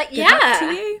 Well, But good luck yeah.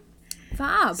 to you.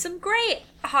 Fab. Some great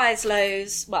highs,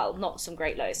 lows. Well, not some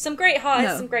great lows. Some great highs,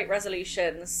 No. some great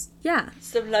resolutions. Yeah.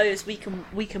 Some lows we can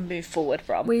move forward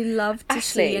from. We love to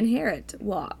Ashley. see and hear it.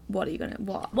 What? What are you going to...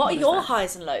 What are is your that?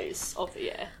 highs and lows of the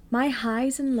year? My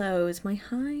highs and lows. My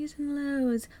highs and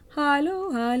lows. High,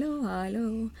 low, high, low, high,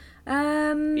 low.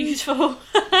 Beautiful.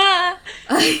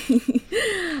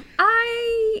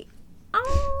 I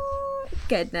Oh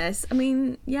goodness. I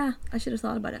mean, yeah, I should have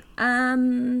thought about it.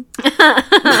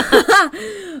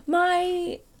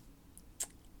 My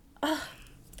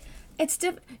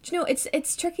do you know,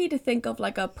 it's tricky to think of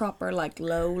like a proper like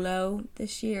low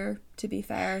this year, to be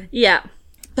fair. Yeah.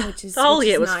 Which is The whole which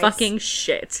year is was nice. fucking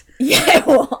shit. Yeah, it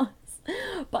was.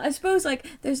 But I suppose like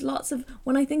there's lots of,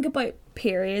 when I think about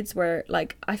periods where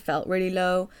like I felt really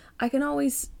low, I can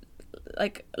always,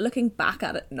 like, looking back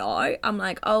at it now, I'm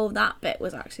like, oh, that bit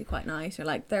was actually quite nice, or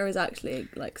like there was actually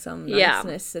like some Yeah.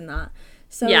 niceness in that.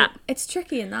 So Yeah. it's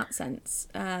tricky in that sense.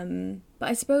 But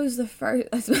I suppose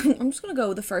I'm just gonna go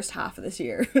with the first half of this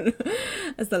year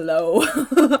as the low of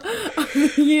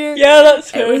the year. Yeah,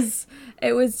 that's fair.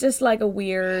 It was just like a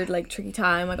weird, like, tricky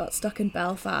time. I got stuck in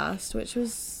Belfast, which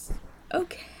was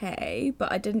okay,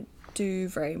 but I didn't do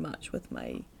very much with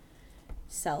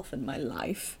myself and my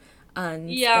life.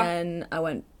 And Yeah. then I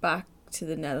went back to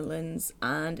the Netherlands,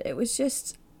 and it was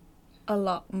just a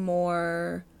lot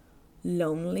more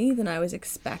lonely than I was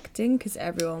expecting, because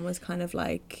everyone was kind of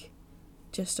like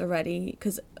just already,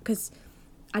 because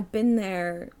I'd been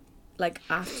there like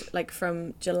after, like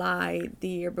from July the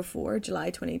year before, July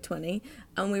 2020,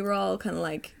 and we were all kind of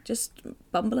like just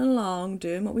bumbling along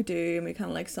doing what we do, and we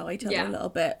kind of like saw each other Yeah. a little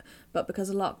bit, but because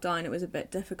of lockdown it was a bit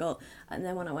difficult. And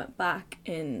then when I went back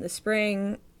in the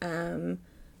spring,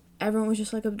 everyone was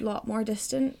just like a lot more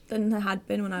distant than they had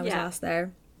been when I was Yeah. last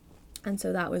there, and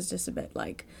so that was just a bit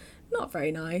like not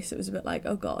very nice. It was a bit like,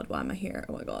 oh god, why am I here?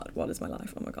 Oh my god, what is my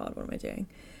life? Oh my god, what am I doing?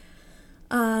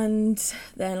 And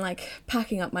then like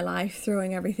packing up my life,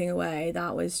 throwing everything away,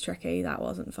 that was tricky. That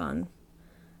wasn't fun.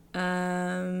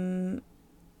 And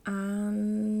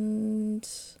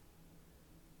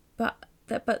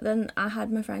but then I had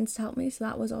my friends to help me, so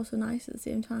that was also nice at the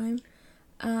same time.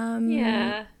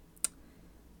 Yeah.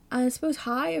 I suppose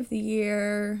high of the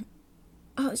year.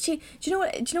 Oh, do you know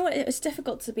what? It's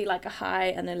difficult to be like a high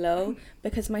and a low,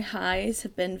 because my highs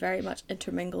have been very much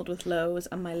intermingled with lows,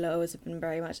 and my lows have been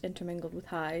very much intermingled with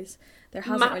highs. There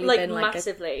hasn't really been like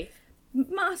massively.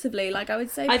 massively, like I would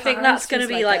say. I think Paris that's going to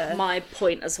was be like a- my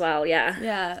point as well. Yeah.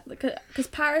 yeah, because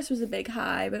Paris was a big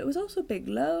high, but it was also a big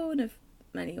low in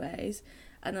many ways.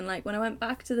 And then like when I went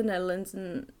back to the Netherlands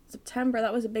in September,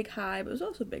 that was a big high, but it was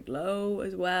also a big low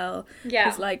as well. Yeah.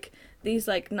 Because like these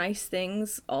like nice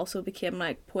things also became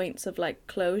like points of like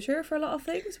closure for a lot of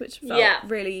things, which felt Yeah.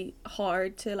 really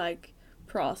hard to like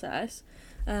process.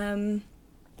 But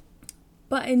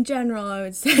in general, I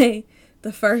would say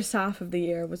the first half of the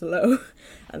year was a low,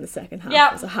 and the second half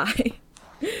Yeah. was a high.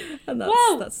 And that's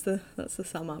Whoa. that's the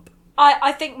sum up.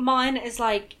 I think mine is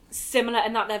like similar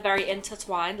in that they're very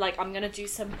intertwined. Like I'm going to do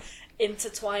some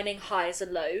intertwining highs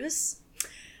and lows.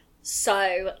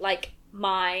 So like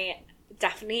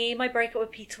definitely my breakup with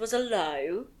Peter was a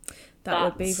low. That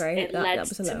would be but very. It that led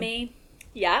was a to low. me.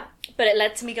 Yeah, but it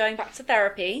led to me going back to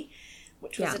therapy,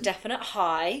 which was Yeah. a definite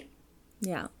high.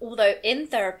 Yeah. Although in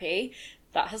therapy,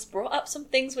 that has brought up some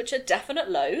things which are definite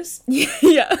lows,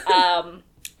 Yeah.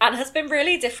 and has been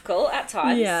really difficult at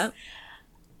times. Yeah.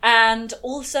 And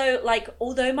also, like,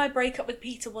 although my breakup with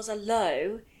Peter was a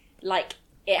low, like,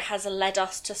 it has led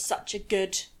us to such a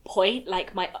good point.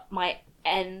 Like, the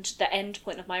end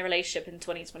point of my relationship in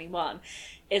 2021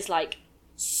 is, like,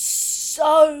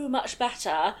 so much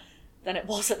better than it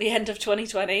was at the end of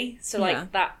 2020. So, like, Yeah.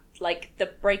 that, like, the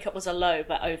breakup was a low,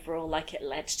 but overall, like, it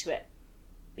led to it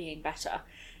being better.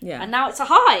 Yeah. And now it's a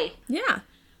high. Yeah.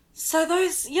 So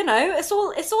those, you know, it's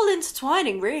all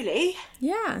intertwining, really.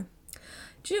 Yeah.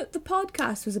 Do you know, the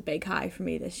podcast was a big high for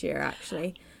me this year,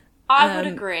 actually, I would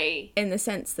agree. in the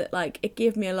sense that, like, it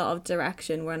gave me a lot of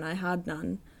direction when I had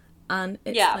none, and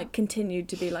it's, Yeah. like, continued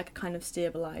to be, like, a kind of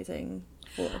stabilising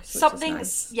force, which Something, is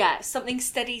nice. yeah, something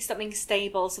steady, something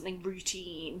stable, something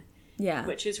routine, Yeah.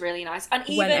 which is really nice. And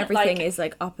even, when everything like, is,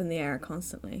 like, up in the air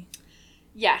constantly.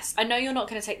 yes, I know you're not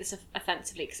going to take this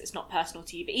offensively because it's not personal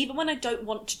to you, but even when I don't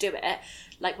want to do it,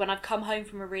 like when I've come home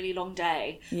from a really long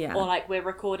day, Yeah. or like we're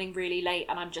recording really late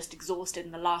and I'm just exhausted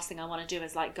and the last thing I want to do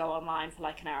is like go online for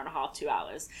like an hour and a half, 2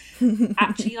 hours.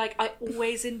 Actually, like I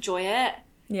always enjoy it.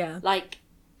 Yeah. Like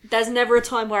there's never a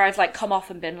time where I've like come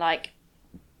off and been like,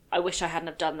 I wish I hadn't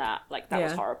have done that. Like that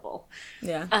was Yeah. horrible.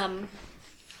 Yeah.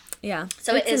 Yeah.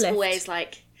 So It's it a is lift. always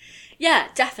like, yeah,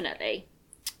 definitely.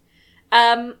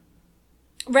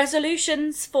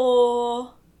 Resolutions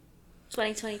for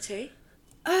 2022?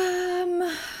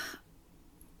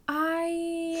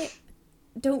 I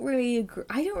don't really agree.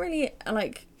 I don't really,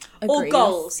 like, Or agree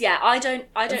goals? Yeah, I don't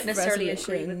with necessarily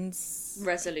agree with resolutions,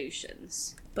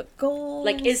 resolutions. but goals.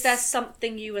 Like, is there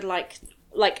something you would like,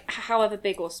 however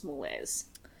big or small it is?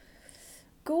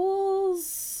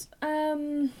 goals?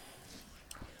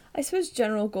 I suppose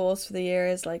general goals for the year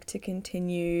is like to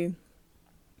continue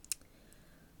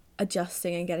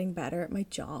adjusting and getting better at my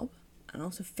job, and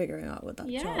also figuring out what that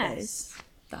job is.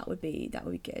 That would be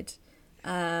good.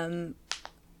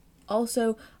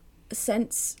 Also,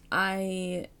 since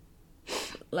I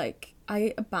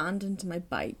abandoned my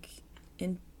bike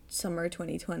in summer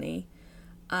 2020,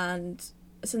 and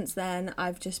since then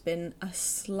I've just been a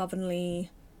slovenly,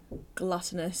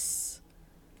 gluttonous,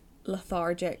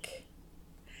 lethargic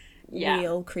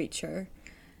wheel creature,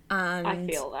 and I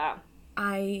feel that.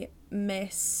 I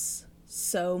miss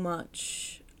so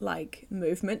much like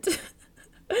movement.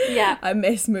 Yeah. I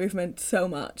miss movement so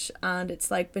much, and it's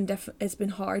like it's been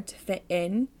hard to fit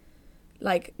in.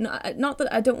 Like, not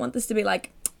that I don't want this to be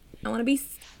like, I want to be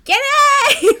skinny.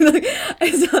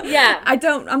 Yeah.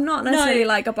 I'm not necessarily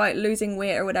like about losing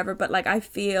weight or whatever, but like I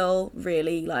feel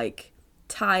really like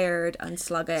tired and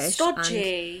sluggish,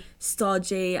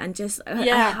 stodgy, and just I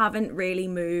haven't really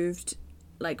moved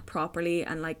like properly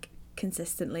and like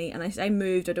consistently. And I say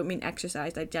moved, I don't mean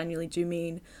exercised. I genuinely do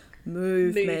mean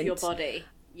movement. Move your body.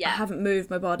 Yeah. I haven't moved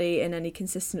my body in any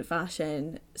consistent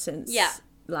fashion since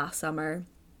last summer,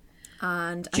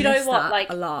 and do you know what? That like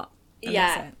a lot.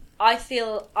 I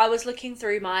feel I was looking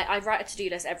through I write a to-do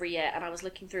list every year, and I was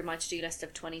looking through my to-do list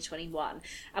of 2021,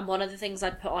 and one of the things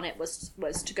I'd put on it was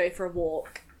to go for a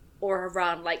walk or a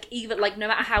run, like even like no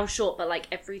matter how short, but like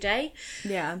every day.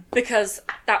 Yeah. Because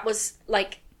that was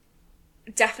like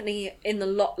definitely in the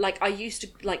like I used to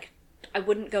like I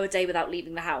wouldn't go a day without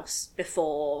leaving the house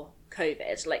before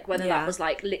COVID, like whether that was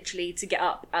like literally to get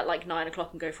up at like 9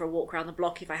 o'clock and go for a walk around the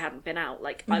block if I hadn't been out,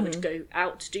 like I would go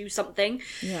out to do something.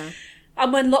 Yeah.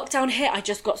 And when lockdown hit, I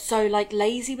just got so like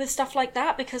lazy with stuff like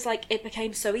that, because like it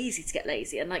became so easy to get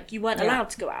lazy, and like you weren't allowed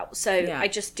to go out, so I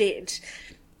just did.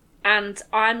 And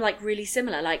I'm like really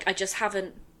similar, like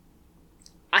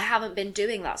I haven't been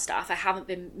doing that stuff. I haven't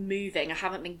been moving. I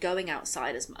haven't been going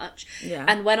outside as much. Yeah.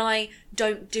 And when I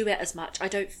don't do it as much, I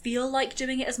don't feel like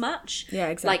doing it as much. Yeah,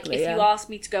 exactly. Like, if you asked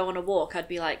me to go on a walk, I'd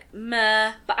be like,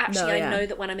 meh. But actually, I know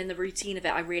that when I'm in the routine of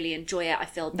it, I really enjoy it. I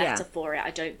feel better for it.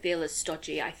 I don't feel as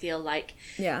stodgy. I feel like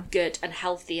good and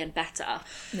healthy and better.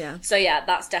 Yeah. So, yeah,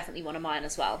 that's definitely one of mine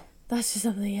as well. That's just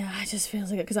something, I just feel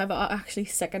like it, because I've actually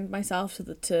sickened myself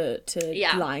to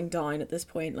lying down at this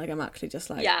point. Like, I'm actually just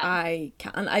like, I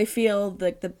can't, and I feel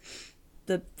like the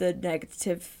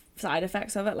negative side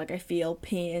effects of it. Like, I feel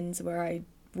pains where I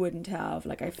wouldn't have,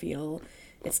 like, I feel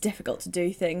it's difficult to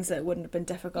do things that wouldn't have been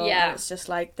difficult. Yeah. And it's just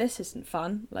like, this isn't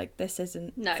fun. Like, this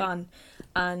isn't fun.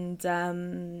 And,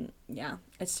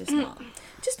 it's just not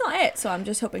it. So I'm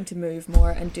just hoping to move more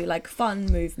and do, like, fun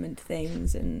movement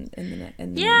things in the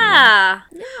yeah.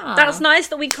 That's nice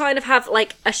that we kind of have,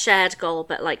 like, a shared goal,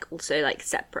 but, like, also, like,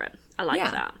 separate. I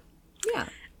like that. Yeah.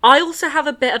 I also have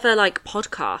a bit of a, like,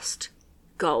 podcast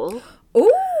goal.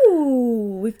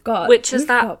 Ooh, we've got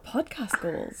podcast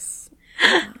goals.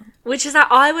 Wow. Which is that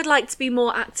I would like to be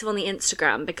more active on the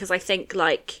Instagram, because I think,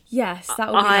 like... Yes,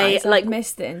 that would be nice. Like,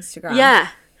 missed the Instagram. Yeah.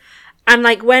 And,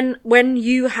 like, when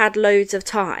you had loads of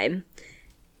time,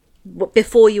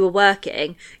 before you were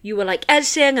working, you were, like,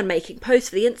 editing and making posts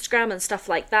for the Instagram and stuff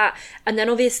like that. And then,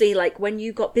 obviously, like, when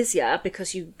you got busier,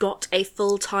 because you got a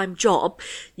full-time job,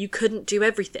 you couldn't do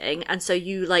everything. And so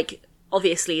you, like...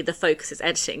 Obviously, the focus is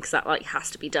editing, because that, like,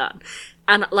 has to be done.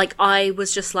 And, like, I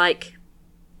was just, like...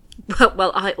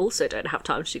 Well, I also don't have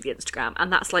time to do the Instagram,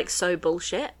 and that's like so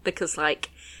bullshit, because like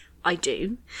I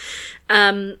do.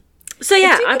 So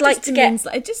yeah, I'd like to get.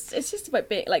 It's just about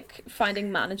being like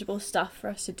finding manageable stuff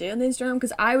for us to do on the Instagram,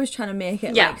 because I was trying to make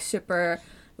it like super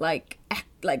like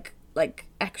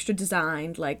extra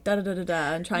designed, like da da da da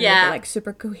da, and trying to make it like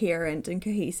super coherent and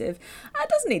cohesive. It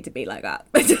doesn't need to be like that.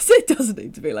 It doesn't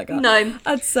need to be like that. No,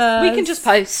 it's we can just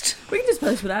post. We can just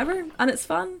post whatever, and it's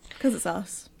fun because it's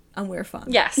us. And we're fun.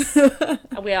 Yes.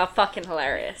 And we are fucking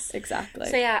hilarious. Exactly.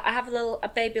 So yeah, I have a little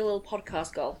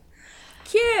podcast goal.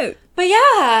 Cute. But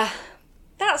yeah,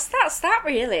 that's that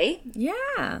really.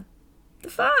 Yeah. The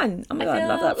fun. Oh my god, I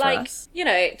love that for us. You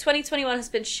know, 2021 has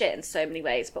been shit in so many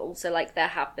ways, but also like there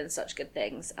have been such good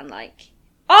things, and like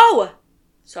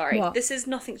sorry, what? This is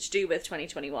nothing to do with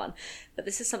 2021, but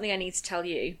this is something I need to tell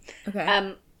you.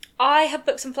 Okay. I have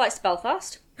booked some flights to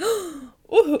Belfast.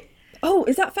 Oh,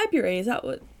 is that February? Is that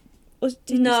what?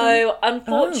 No,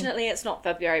 unfortunately it's not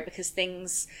February, because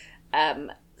things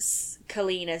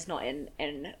Colleen is not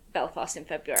in Belfast in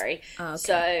February. Oh, okay.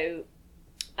 So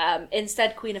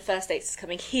instead Queen of First Dates is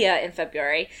coming here in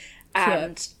February,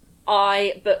 and cute.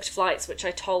 I booked flights which I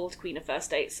told Queen of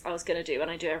First Dates I was going to do, and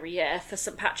I do every year, for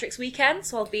St. Patrick's weekend,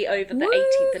 so I'll be over the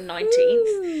 18th and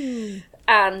 19th.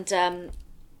 And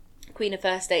Queen of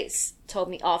First Dates told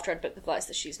me after I'd booked the flights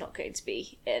that she's not going to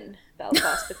be in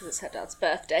Belfast because it's her dad's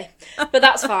birthday. But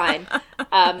that's fine.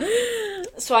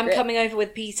 So I'm coming over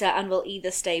with Peter, and we'll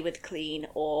either stay with Clean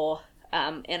or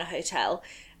in a hotel.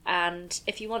 And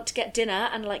if you want to get dinner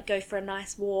and like go for a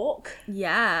nice walk,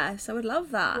 Yes, I would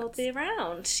love that. we'll be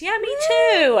around. Yeah, me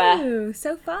too. Ooh,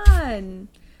 so fun.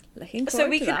 Looking forward So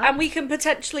we to can, that. and we can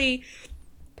potentially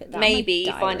Put that in my maybe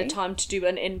find a diary. time to do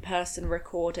an in-person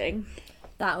recording.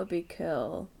 That would be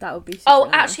cool. That would be super Oh,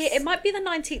 nice. actually, it might be the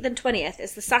 19th and 20th.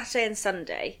 It's the Saturday and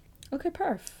Sunday. Okay,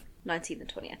 perf. 19th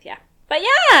and 20th, yeah. But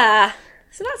yeah,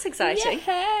 so that's exciting.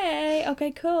 Hey, okay,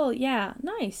 cool. Yeah,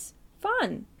 nice.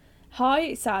 Fun.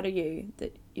 How sad are you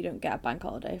that you don't get a bank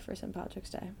holiday for St. Patrick's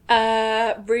Day?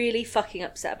 Really fucking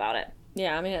upset about it.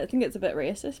 Yeah, I mean, I think it's a bit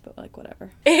racist, but like,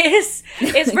 whatever. It's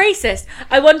racist.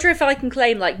 I wonder if I can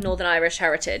claim like Northern Irish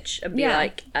heritage and be Yeah.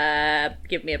 like,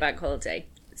 give me a bank holiday.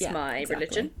 It's my exactly.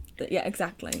 religion. Yeah,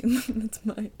 exactly.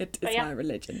 It's yeah. my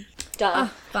religion. Duh.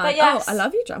 Fun. But yes, Oh, I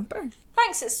love your jumper.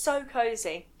 thanks, it's so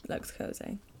cozy. Looks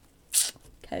cozy.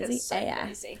 Cozy It's so AF.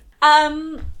 cozy.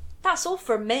 That's all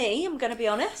from me, I'm gonna be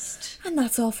honest. And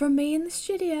that's all from me in the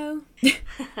studio.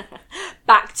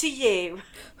 Back to you.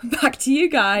 Back to you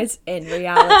guys in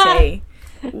reality.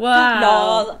 Wow.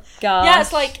 No. Gosh. Yeah,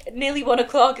 it's like nearly 1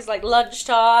 o'clock. It's like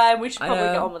lunchtime. We should I probably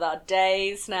know. get on with our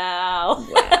days now.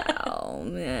 Wow.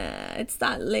 Yeah. It's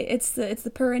that late. It's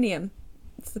the perineum.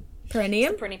 It's the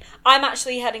perineum. I'm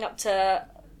actually heading up to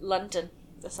London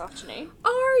this afternoon.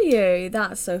 Are you?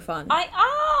 That's so fun. I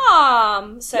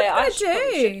am. So What are you I gonna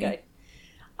probably do? should go.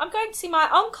 I'm going to see my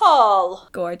uncle.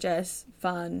 Gorgeous.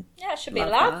 Fun. Yeah, it should be Love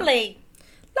that. lovely.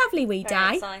 Lovely wee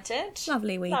Very day. excited.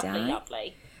 Lovely wee day.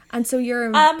 Lovely. And so you're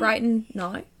in Brighton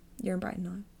now? You're in Brighton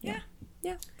now? Yeah.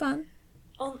 Yeah, fun.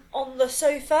 On the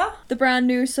sofa, The brand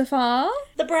new sofa.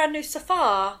 the brand new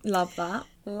sofa. Love that.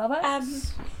 Love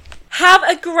it. Have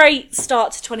a great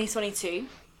start to 2022.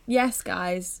 Yes,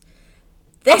 guys.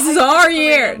 This is our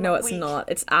year. No, it's week. not.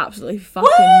 It's absolutely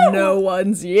fucking no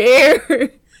one's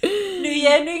year. New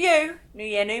year, new you. New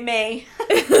year, new me.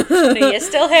 New year's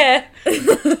still here.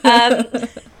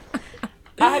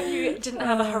 I hope you didn't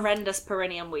have a horrendous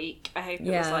perineum week. I hope it was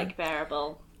Yeah. like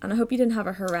bearable. And I hope you didn't have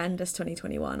a horrendous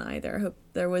 2021 either. I hope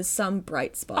there was some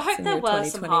bright spots I hope in there your were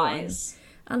some 2021. highs.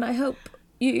 And I hope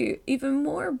you even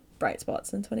more bright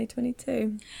spots in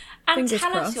 2022. And Fingers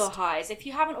tell us crossed. your highs if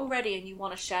you haven't already and you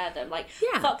want to share them. Like,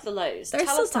 Yeah. fuck the lows. There's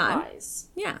Tell still us the time. highs.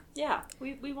 Yeah. Yeah,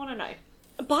 we want to know.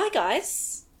 Bye,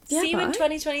 guys. Yeah, See you in bye.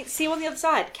 2020. See you on the other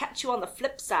side. Catch you on the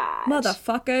flip side.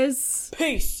 Motherfuckers.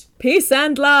 Peace. Peace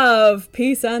and love.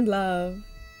 Peace and love.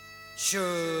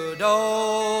 Should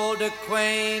old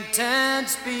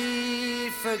acquaintance be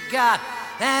forgot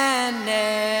and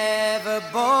never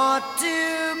brought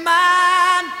to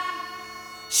mind?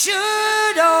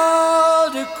 Should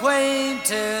old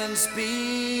acquaintance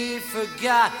be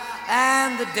forgot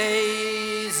and the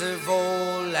days of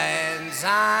old lang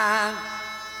syne?